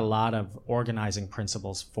think there are a lot of organizing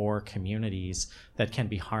principles for communities that can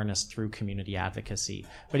be harnessed through community advocacy.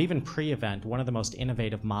 But even pre-event, one of the most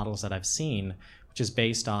innovative models that I've seen, which is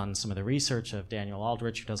based on some of the research of Daniel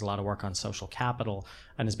Aldrich, who does a lot of work on social capital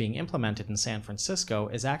and is being implemented in San Francisco,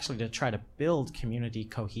 is actually to try to build community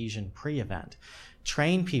cohesion pre-event.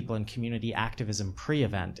 train people in community activism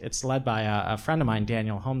pre-event. It's led by a friend of mine,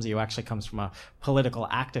 Daniel Holmesy, who actually comes from a political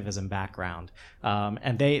activism background.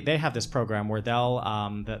 And they have this program where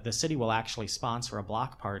the city will actually sponsor a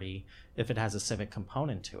block party if it has a civic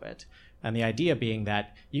component to it. And the idea being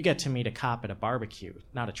that you get to meet a cop at a barbecue,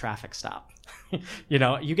 not a traffic stop.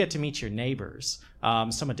 You get to meet your neighbors.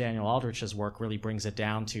 Some of Daniel Aldrich's work really brings it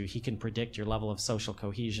down to he can predict your level of social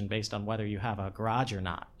cohesion based on whether you have a garage or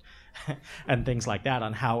not. And things like that,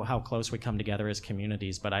 on how close we come together as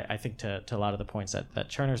communities. But I think to a lot of the points that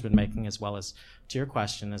Turner's been making, as well as to your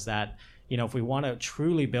question, is that, if we want to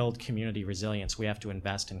truly build community resilience, we have to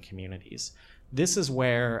invest in communities. This is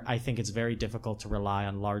where I think it's very difficult to rely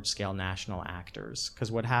on large-scale national actors, because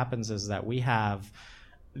what happens is that we have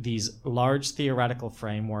these large theoretical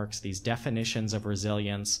frameworks, these definitions of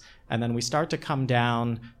resilience, and then we start to come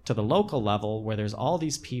down to the local level where there's all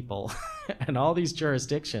these people and all these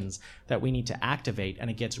jurisdictions that we need to activate, and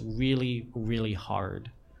it gets really, really hard.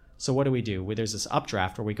 So what do? There's this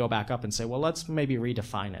updraft where we go back up and say, well, let's maybe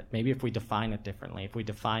redefine it. Maybe if we define it differently, if we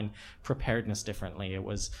define preparedness differently, it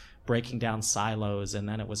was breaking down silos, and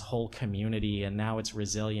then it was whole community, and now it's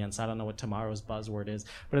resilience. I don't know what tomorrow's buzzword is,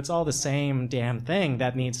 but it's all the same damn thing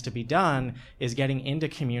that needs to be done, is getting into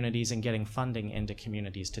communities and getting funding into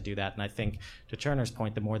communities to do that. And I think, to Turner's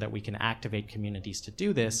point, the more that we can activate communities to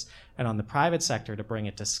do this, and on the private sector to bring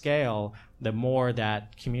it to scale, the more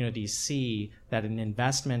that communities see that an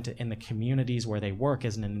investment in the communities where they work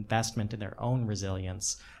is an investment in their own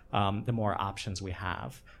resilience, the more options we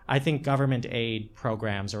have. I think government aid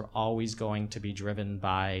programs are always going to be driven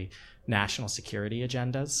by national security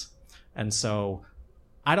agendas. And so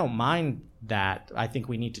I don't mind that. I think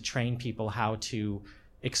we need to train people how to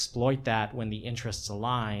exploit that when the interests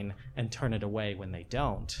align and turn it away when they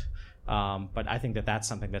don't. But I think that's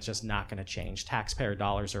something that's just not going to change. Taxpayer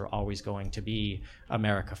dollars are always going to be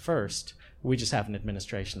America first. We just have an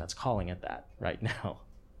administration that's calling it that right now.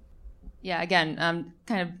 Yeah, again,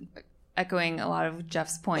 kind of echoing a lot of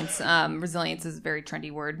Jeff's points. Resilience is a very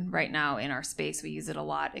trendy word right now in our space. We use it a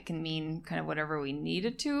lot. It can mean kind of whatever we need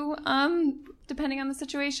it to, depending on the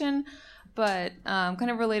situation. But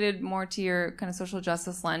kind of related more to your kind of social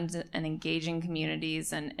justice lens and engaging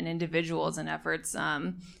communities and individuals in efforts,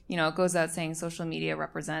 it goes out saying social media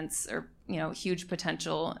represents huge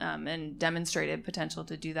potential and demonstrated potential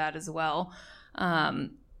to do that as well.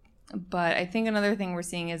 But I think another thing we're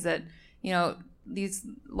seeing is that, these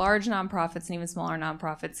large nonprofits and even smaller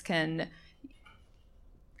nonprofits can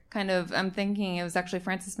kind of, I'm thinking it was actually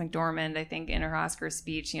Frances McDormand, I think, in her Oscar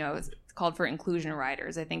speech, it's called for inclusion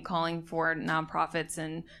riders. I think calling for nonprofits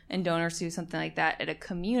and donors to do something like that at a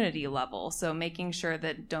community level. So making sure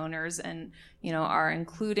that donors and, are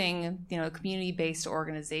including, community-based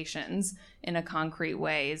organizations in a concrete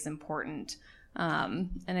way is important.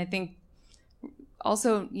 And I think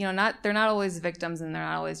also, they're not always victims and they're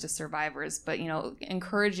not always just survivors, but,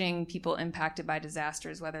 encouraging people impacted by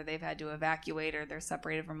disasters, whether they've had to evacuate or they're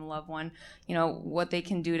separated from a loved one, what they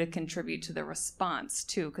can do to contribute to the response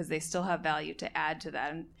too, because they still have value to add to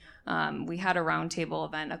that. And we had a roundtable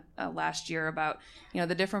event last year about,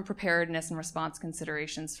 the different preparedness and response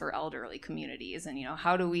considerations for elderly communities. And,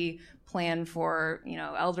 how do we plan for,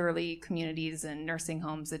 elderly communities and nursing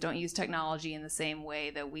homes that don't use technology in the same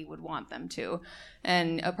way that we would want them to.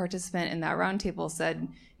 And a participant in that roundtable said,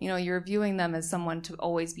 you're viewing them as someone to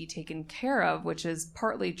always be taken care of, which is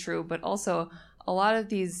partly true, but also a lot of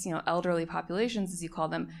these, elderly populations, as you call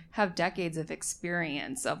them, have decades of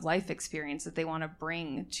experience, of life experience that they want to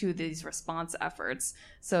bring to these response efforts.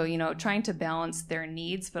 So, trying to balance their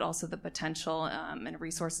needs, but also the potential and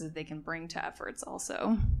resources they can bring to efforts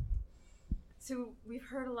also. So we've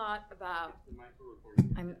heard a lot about,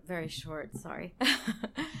 I'm very short, sorry,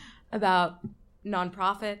 about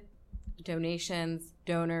nonprofit, donations,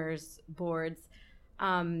 donors, boards.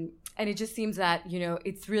 And it just seems that,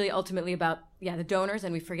 it's really ultimately about, the donors,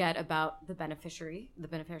 and we forget about the beneficiary.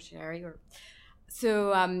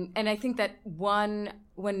 So, and I think that one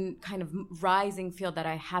kind of rising field that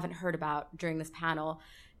I haven't heard about during this panel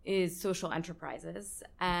is social enterprises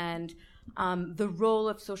and the role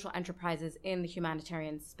of social enterprises in the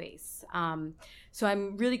humanitarian space. So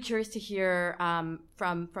I'm really curious to hear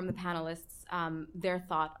from the panelists their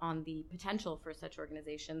thought on the potential for such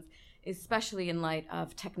organizations, especially in light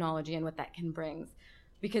of technology and what that can bring.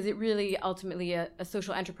 Because it really, ultimately, a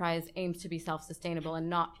social enterprise aims to be self-sustainable and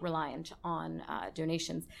not reliant on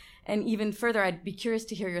donations. And even further, I'd be curious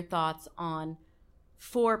to hear your thoughts on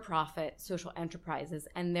for-profit social enterprises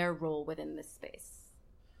and their role within this space.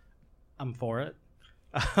 I'm for it.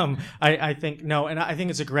 I think no, and I think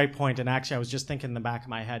it's a great point. And actually, I was just thinking in the back of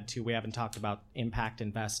my head too. We haven't talked about impact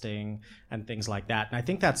investing and things like that. And I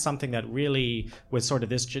think that's something that really, with sort of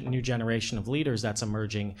this new generation of leaders that's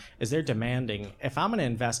emerging, is they're demanding. If I'm going to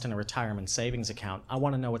invest in a retirement savings account, I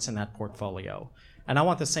want to know what's in that portfolio. And I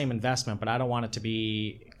want the same investment, but I don't want it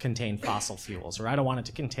to contain fossil fuels, or I don't want it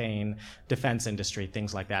to contain defense industry,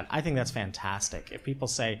 things like that. I think that's fantastic. If people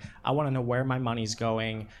say, I want to know where my money's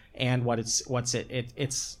going and what's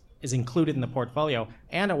included in the portfolio,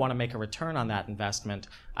 and I want to make a return on that investment,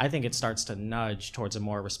 I think it starts to nudge towards a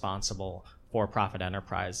more responsible for-profit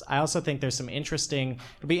enterprise. I also think there's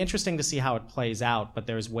it'll be interesting to see how it plays out, but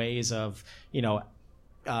there's ways of,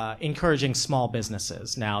 encouraging small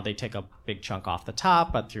businesses. Now they take a big chunk off the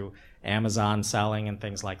top, but through Amazon selling and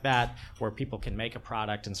things like that, where people can make a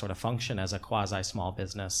product and sort of function as a quasi-small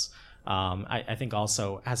business, I think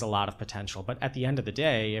also has a lot of potential. But at the end of the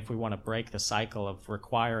day, if we want to break the cycle of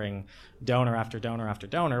requiring donor after donor after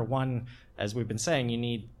donor, one, as we've been saying, you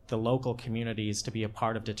need the local communities to be a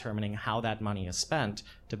part of determining how that money is spent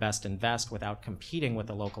to best invest without competing with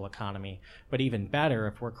the local economy. But even better,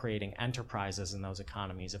 if we're creating enterprises in those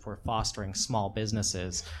economies, if we're fostering small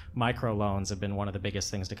businesses, microloans have been one of the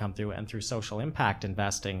biggest things to come through, and through social impact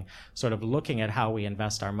investing, sort of looking at how we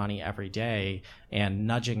invest our money every day and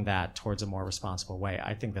nudging that towards a more responsible way.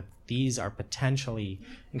 I think that these are potentially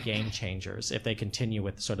game changers if they continue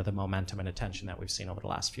with sort of the momentum and attention that we've seen over the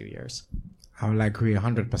last few years. I will agree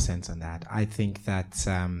 100% on that. I think that,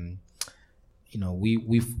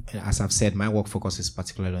 we've, as I've said, my work focuses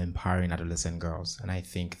particularly on empowering adolescent girls. And I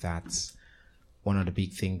think that one of the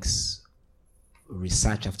big things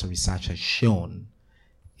research after research has shown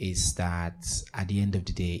is that at the end of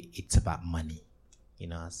the day, it's about money.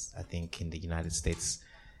 I think in the United States,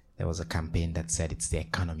 there was a campaign that said it's the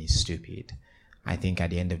economy stupid. I think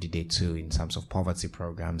at the end of the day, too, in terms of poverty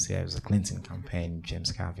programs, there was a Clinton campaign,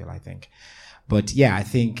 James Carville, I think. But yeah, I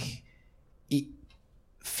think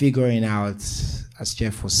figuring out, as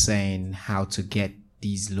Jeff was saying, how to get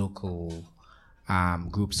these local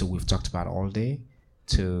groups that we've talked about all day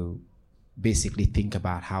to basically think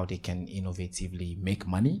about how they can innovatively make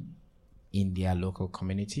money in their local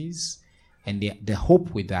communities. And the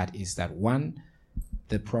hope with that is that, one,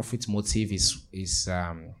 the profit motive is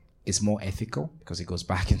more ethical because it goes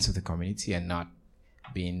back into the community and not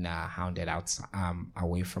being hounded out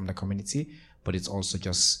away from the community. But it's also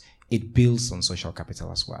it builds on social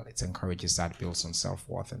capital as well. It encourages that, builds on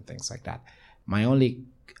self-worth and things like that. My only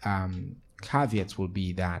caveat will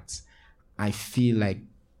be that I feel like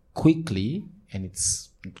quickly, and it's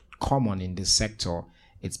common in this sector,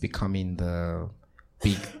 it's becoming the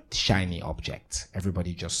big shiny object.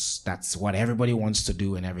 That's what everybody wants to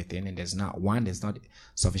do and everything. And there's not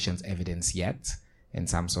sufficient evidence yet in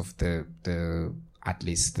terms of at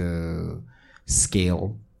least the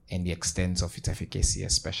scale and the extent of its efficacy,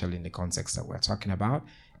 especially in the context that we're talking about.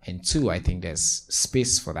 And two, I think there's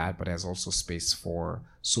space for that, but there's also space for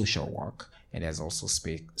social work, and there's also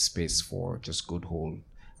space for just good whole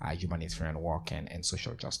humanitarian work and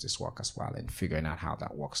social justice work as well, and figuring out how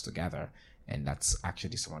that works together. And that's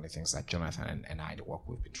actually some of the things that Jonathan and I, the work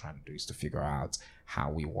we've been trying to do, is to figure out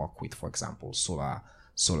how we work with, for example, solar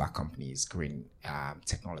companies, green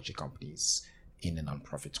technology companies in the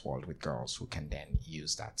nonprofit world with girls who can then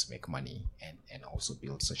use that to make money and also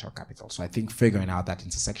build social capital. So I think figuring out that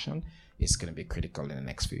intersection is going to be critical in the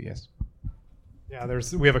next few years. Yeah,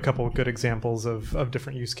 we have a couple of good examples of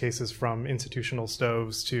different use cases, from institutional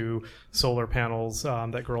stoves to solar panels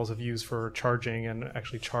that girls have used for charging and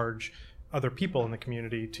actually charge other people in the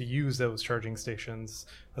community to use those charging stations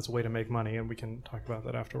as a way to make money, and we can talk about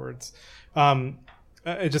that afterwards.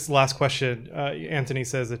 Just last question. Anthony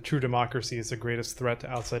says that true democracy is the greatest threat to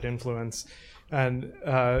outside influence. And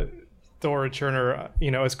Thor and Turner,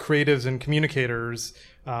 as creatives and communicators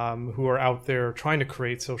who are out there trying to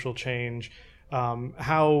create social change,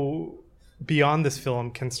 how beyond this film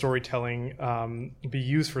can storytelling be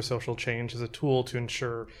used for social change as a tool to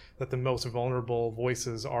ensure that the most vulnerable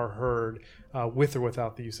voices are heard with or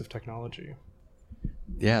without the use of technology?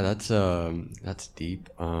 Yeah, that's deep.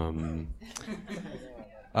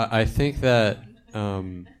 I think that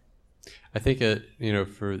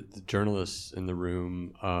for the journalists in the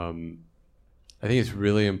room, I think it's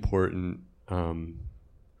really important.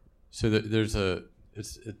 So that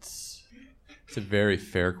it's a very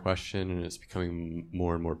fair question, and it's becoming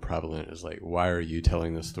more and more prevalent. Is like, why are you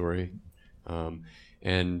telling this story?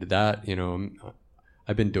 And that,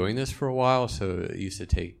 I've been doing this for a while, so I used to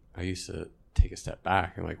take a step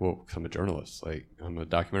back and like, well, 'cause I'm a journalist, like I'm a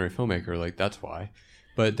documentary filmmaker, like that's why.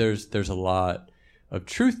 But there's a lot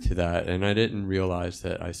truth to that, and I didn't realize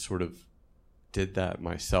that I sort of did that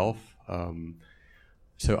myself.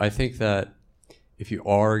 So I think that if you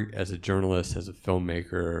are, as a journalist, as a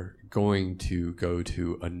filmmaker, going to go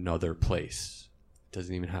to another place, it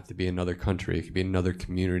doesn't even have to be another country, it could be another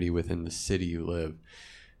community within the city you live,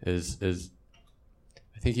 is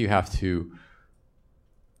I think you have to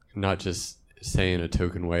not just say in a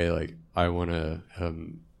token way, like, I want to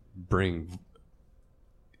bring,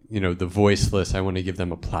 the voiceless, I want to give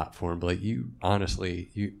them a platform. But like, you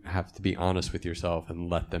have to be honest with yourself and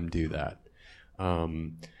let them do that.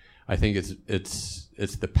 I think it's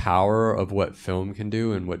the power of what film can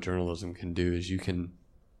do and what journalism can do is you can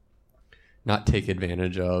not take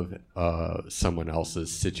advantage of someone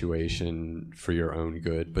else's situation for your own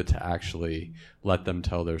good, but to actually let them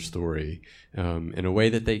tell their story in a way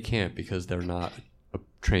that they can't because they're not a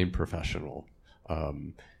trained professional,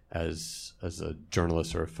 as a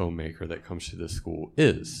journalist or a filmmaker that comes to this school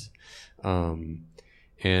is.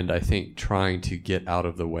 And I think trying to get out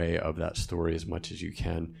of the way of that story as much as you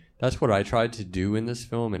can. That's what I tried to do in this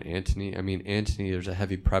film. And Anthony, there's a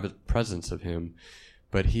heavy presence of him,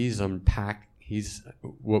 but he's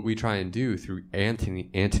what we try and do through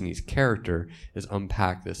Anthony's character is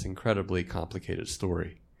unpack this incredibly complicated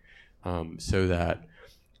story, so that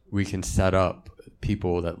we can set up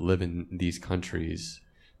people that live in these countries,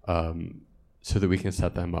 so that we can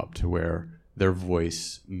set them up to where their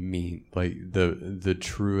voice the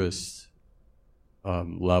truest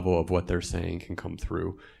level of what they're saying can come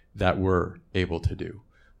through that we're able to do,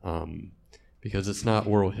 because it's not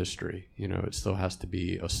oral history, it still has to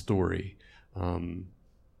be a story.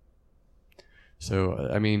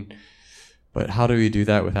 But how do we do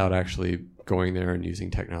that without actually going there and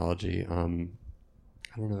using technology? I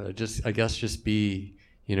don't know, I guess just be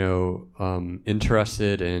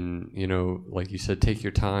interested and, like you said, take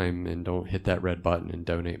your time and don't hit that red button and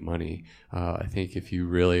donate money. I think if you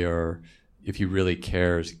really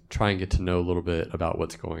care, try and get to know a little bit about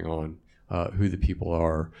what's going on, who the people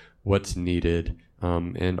are, what's needed,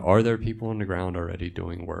 and are there people on the ground already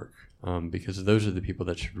doing work? Because those are the people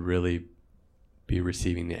that should really be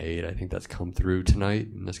receiving the aid. I think that's come through tonight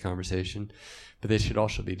in this conversation, but they should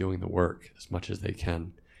also be doing the work as much as they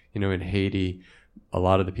can. In Haiti, a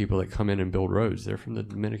lot of the people that come in and build roads, they're from the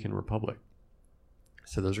Dominican Republic.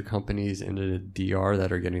 So those are companies in the DR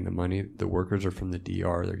that are getting the money. The workers are from the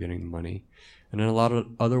DR, they're getting the money. And then a lot of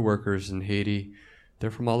other workers in Haiti,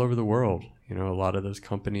 they're from all over the world. A lot of those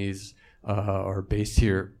companies are based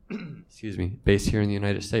here, based here in the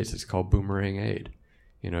United States. It's called Boomerang Aid.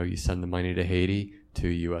 You send the money to Haiti, to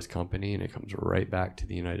a U.S. company, and it comes right back to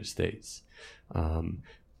the United States.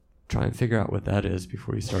 Try and figure out what that is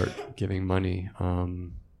before you start giving money.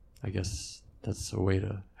 I guess that's a way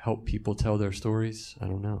to help people tell their stories. I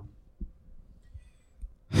don't know.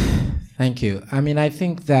 Thank you. I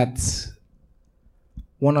think that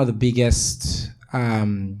one of the biggest,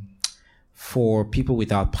 for people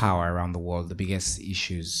without power around the world, the biggest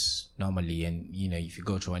issues normally, and if you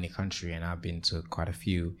go to any country, and I've been to quite a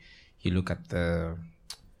few, you look at the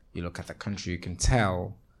country, you can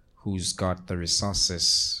tell who's got the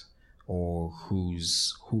resources or who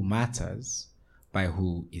matters by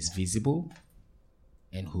who is visible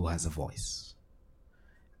and who has a voice.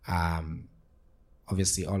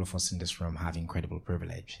 Obviously, all of us in this room have incredible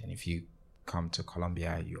privilege, and if you come to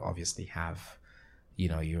Colombia, you obviously have,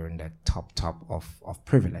 you're in the top of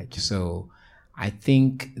privilege. So I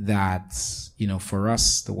think that, for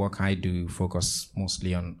us, the work I do focus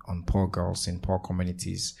mostly on poor girls in poor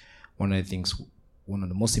communities. One of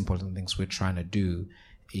the most important things we're trying to do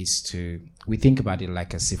is we think about it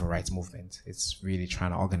like a civil rights movement. It's really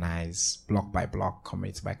trying to organize block by block,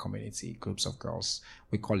 community by community, groups of girls.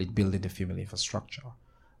 We call it building the female infrastructure.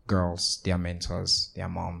 Girls, their mentors, their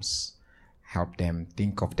moms, help them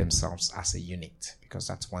think of themselves as a unit, because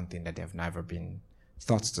that's one thing that they've never been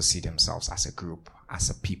taught to see themselves as a group, as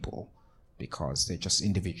a people, because they're just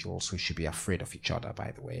individuals who should be afraid of each other,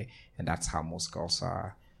 by the way. And that's how most girls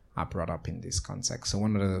are brought up in this context. So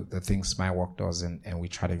one of the things my work does, and we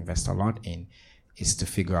try to invest a lot in, is to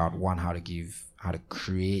figure out, one, help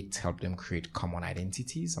them create common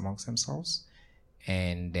identities amongst themselves,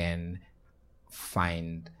 and then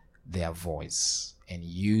find their voice and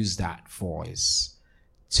use that voice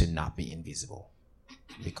to not be invisible,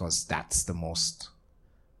 because that's the most,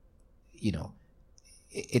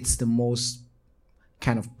 it's the most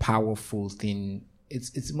kind of powerful thing.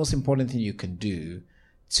 It's the most important thing you can do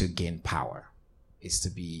to gain power, is to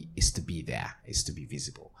be there, is to be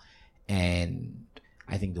visible. And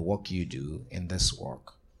I think the work you do in this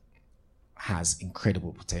work has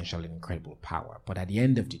incredible potential and incredible power. But at the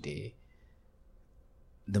end of the day,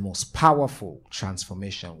 the most powerful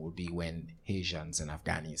transformation will be when Asians and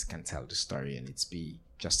Afghans can tell the story and it's be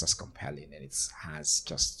just as compelling and it has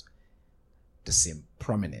just the same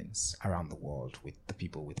prominence around the world with the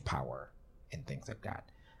people with power and things like that.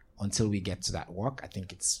 Until we get to that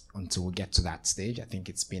until we get to that stage, I think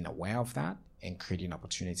it's being aware of that and creating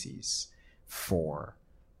opportunities for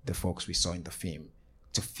the folks we saw in the film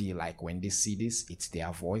to feel like when they see this, it's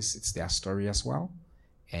their voice, it's their story as well,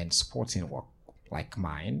 and supporting work like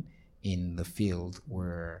mine in the field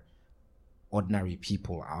where ordinary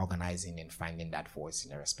people are organizing and finding that voice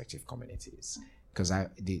in their respective communities. Because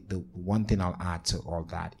the one thing I'll add to all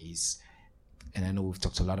that is, and I know we've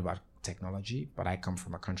talked a lot about technology, but I come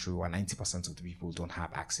from a country where 90% of the people don't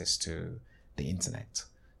have access to the internet.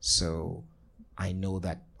 So I know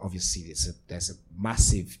that obviously there's a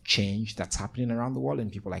massive change that's happening around the world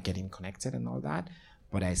and people are getting connected and all that,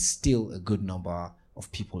 but there's still a good number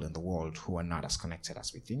of people in the world who are not as connected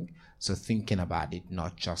as we think. So thinking about it,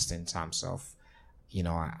 not just in terms of,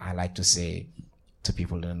 I like to say to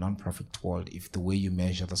people in the nonprofit world, if the way you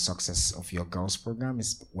measure the success of your girls program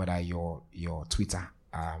is whether your Twitter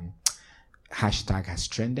hashtag has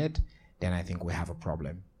trended, then I think we have a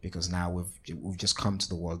problem, because now we've just come to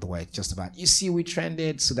the world where it's just about, you see, we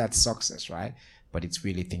trended, so that's success, right? But it's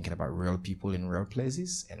really thinking about real people in real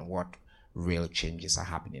places and what real changes are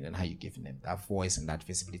happening and how you're giving them that voice and that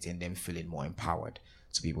visibility and them feeling more empowered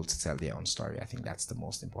to be able to tell their own story. I think that's the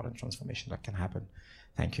most important transformation that can happen.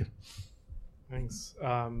 Thank you. Thanks.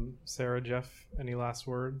 Sarah, Jeff, any last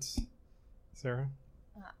words? Sarah?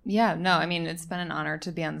 Yeah, no, I mean, it's been an honor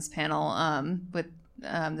to be on this panel with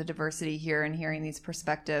the diversity here and hearing these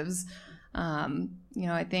perspectives.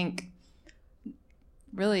 I think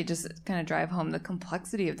really just kind of drive home the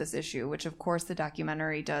complexity of this issue, which of course the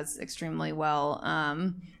documentary does extremely well.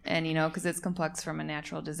 And, because it's complex from a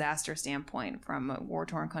natural disaster standpoint, from a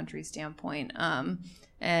war-torn country standpoint.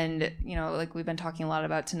 And, like we've been talking a lot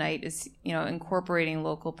about tonight is, incorporating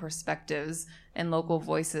local perspectives and local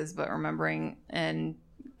voices, but remembering and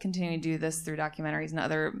continuing to do this through documentaries and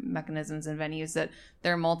other mechanisms and venues that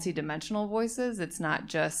they're multidimensional voices. It's not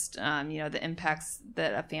just, the impacts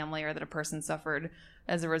that a family or that a person suffered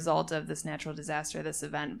as a result of this natural disaster, this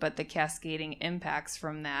event, but the cascading impacts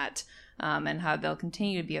from that and how they'll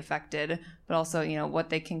continue to be affected, but also, what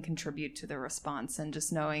they can contribute to the response and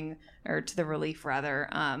just knowing, or to the relief rather,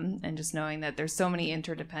 and just knowing that there's so many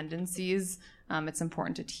interdependencies. It's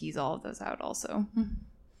important to tease all of those out also.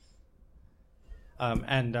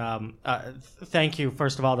 Thank you,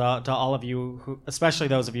 first of all, to all of you, who, especially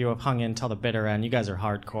those of you who have hung in till the bitter end. You guys are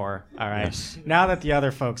hardcore, all right? Yes. Now that the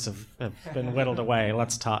other folks have been whittled away,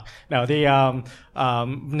 let's talk. No,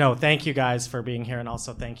 thank you guys for being here, and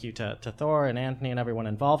also thank you to Thor and Anthony and everyone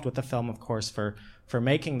involved with the film, of course, for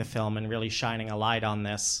making the film and really shining a light on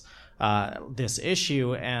this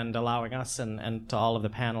issue, and allowing us and to all of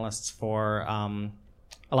the panelists for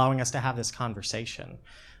allowing us to have this conversation.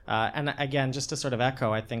 And again, just to sort of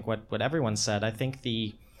echo, I think what everyone said, I think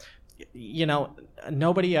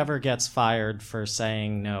nobody ever gets fired for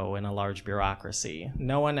saying no in a large bureaucracy.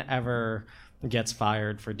 No one ever gets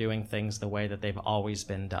fired for doing things the way that they've always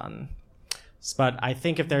been done. But I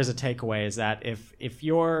think if there's a takeaway is that if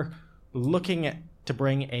you're looking to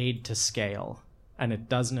bring aid to scale and it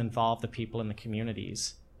doesn't involve the people in the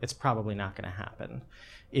communities, it's probably not going to happen.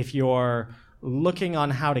 If you're looking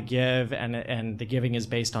on how to give and the giving is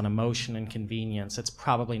based on emotion and convenience, it's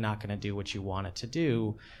probably not going to do what you want it to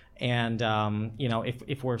do. And,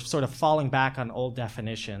 if we're sort of falling back on old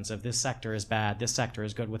definitions of this sector is bad, this sector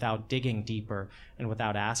is good, without digging deeper and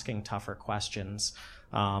without asking tougher questions,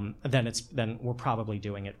 then we're probably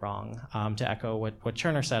doing it wrong. To echo what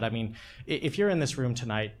Cherner said, I mean, if you're in this room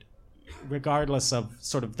tonight, regardless of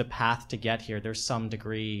sort of the path to get here, there's some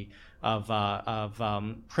degree of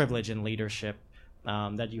privilege and leadership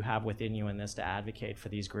that you have within you in this to advocate for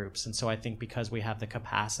these groups. And so I think because we have the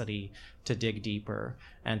capacity to dig deeper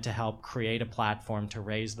and to help create a platform to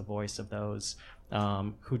raise the voice of those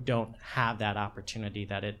who don't have that opportunity,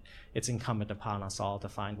 that it's incumbent upon us all to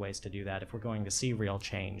find ways to do that. If we're going to see real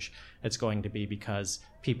change, it's going to be because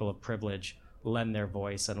people of privilege lend their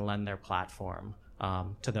voice and lend their platform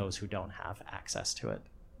to those who don't have access to it.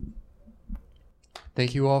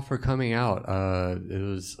 Thank you all for coming out. It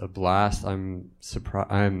was a blast. I'm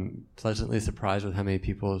pleasantly surprised with how many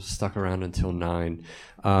people have stuck around until 9.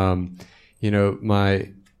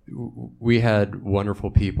 We had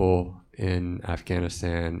wonderful people in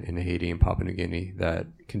Afghanistan, in Haiti, and Papua New Guinea that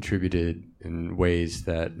contributed in ways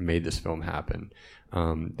that made this film happen.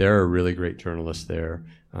 There are really great journalists there.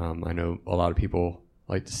 I know a lot of people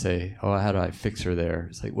like to say, oh, I had a fixer there.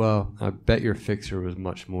 It's like, well, I bet your fixer was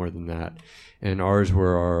much more than that. And ours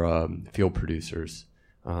were our field producers.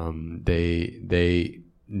 They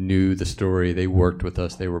knew the story. They worked with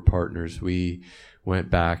us. They were partners. We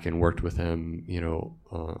went back and worked with them.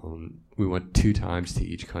 We went 2 times to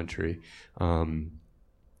each country.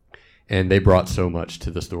 And they brought so much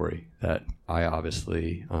to the story that I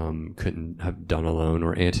obviously couldn't have done alone,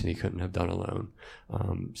 or Anthony couldn't have done alone.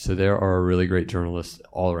 So there are really great journalists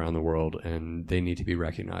all around the world, and they need to be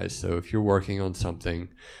recognized. So if you're working on something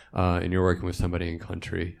and you're working with somebody in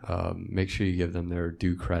country, make sure you give them their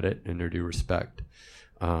due credit and their due respect.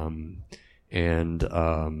 And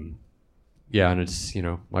it's,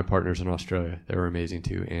 my partners in Australia, they were amazing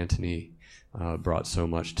too. Anthony brought so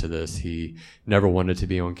much to this. He never wanted to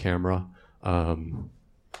be on camera.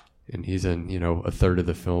 And he's in, a third of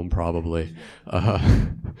the film probably.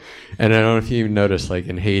 And I don't know if you even noticed, like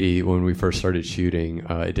in Haiti, when we first started shooting,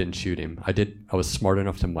 it didn't shoot him. I was smart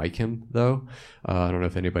enough to mic him though. I don't know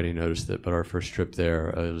if anybody noticed it, but our first trip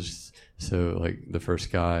there, the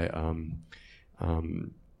first guy,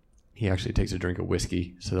 he actually takes a drink of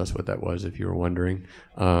whiskey, so that's what that was, if you were wondering.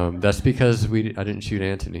 That's because I didn't shoot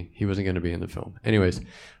Anthony. He wasn't going to be in the film. Anyways,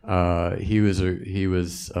 he was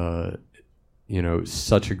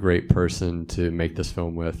such a great person to make this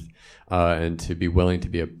film with, and to be willing to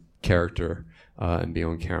be a character and be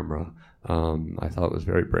on camera. I thought it was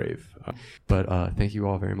very brave. But thank you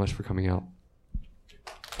all very much for coming out.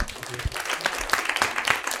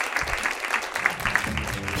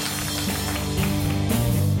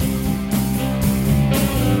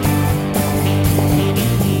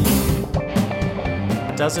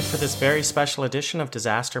 Does it for this very special edition of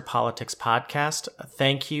Disaster Politics Podcast.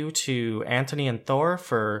 Thank you to Anthony and Thor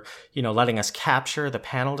for, letting us capture the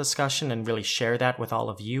panel discussion and really share that with all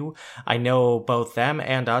of you. I know both them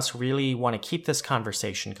and us really want to keep this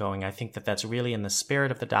conversation going. I think that that's really in the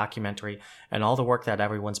spirit of the documentary, and all the work that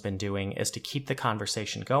everyone's been doing is to keep the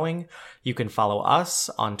conversation going. You can follow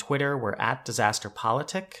us on Twitter. We're at Disaster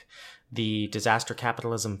Politic. The Disaster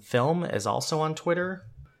Capitalism film is also on Twitter.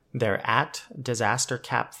 They're at Disaster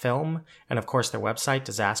Cap Film, and of course their website,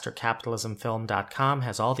 disastercapitalismfilm.com,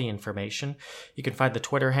 has all the information. You can find the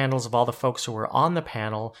Twitter handles of all the folks who were on the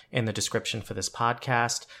panel in the description for this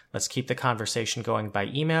podcast. Let's keep the conversation going by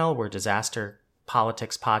email. We're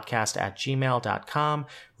disasterpoliticspodcast@gmail.com.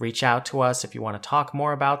 Reach out to us if you want to talk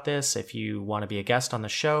more about this, if you want to be a guest on the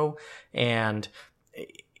show, and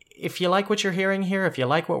if you like what you're hearing here, if you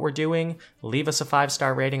like what we're doing, leave us a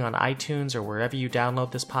 5-star rating on iTunes or wherever you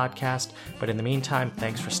download this podcast. But in the meantime,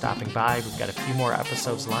 thanks for stopping by. We've got a few more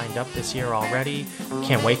episodes lined up this year already.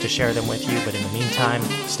 Can't wait to share them with you. But in the meantime,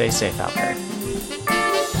 stay safe out there.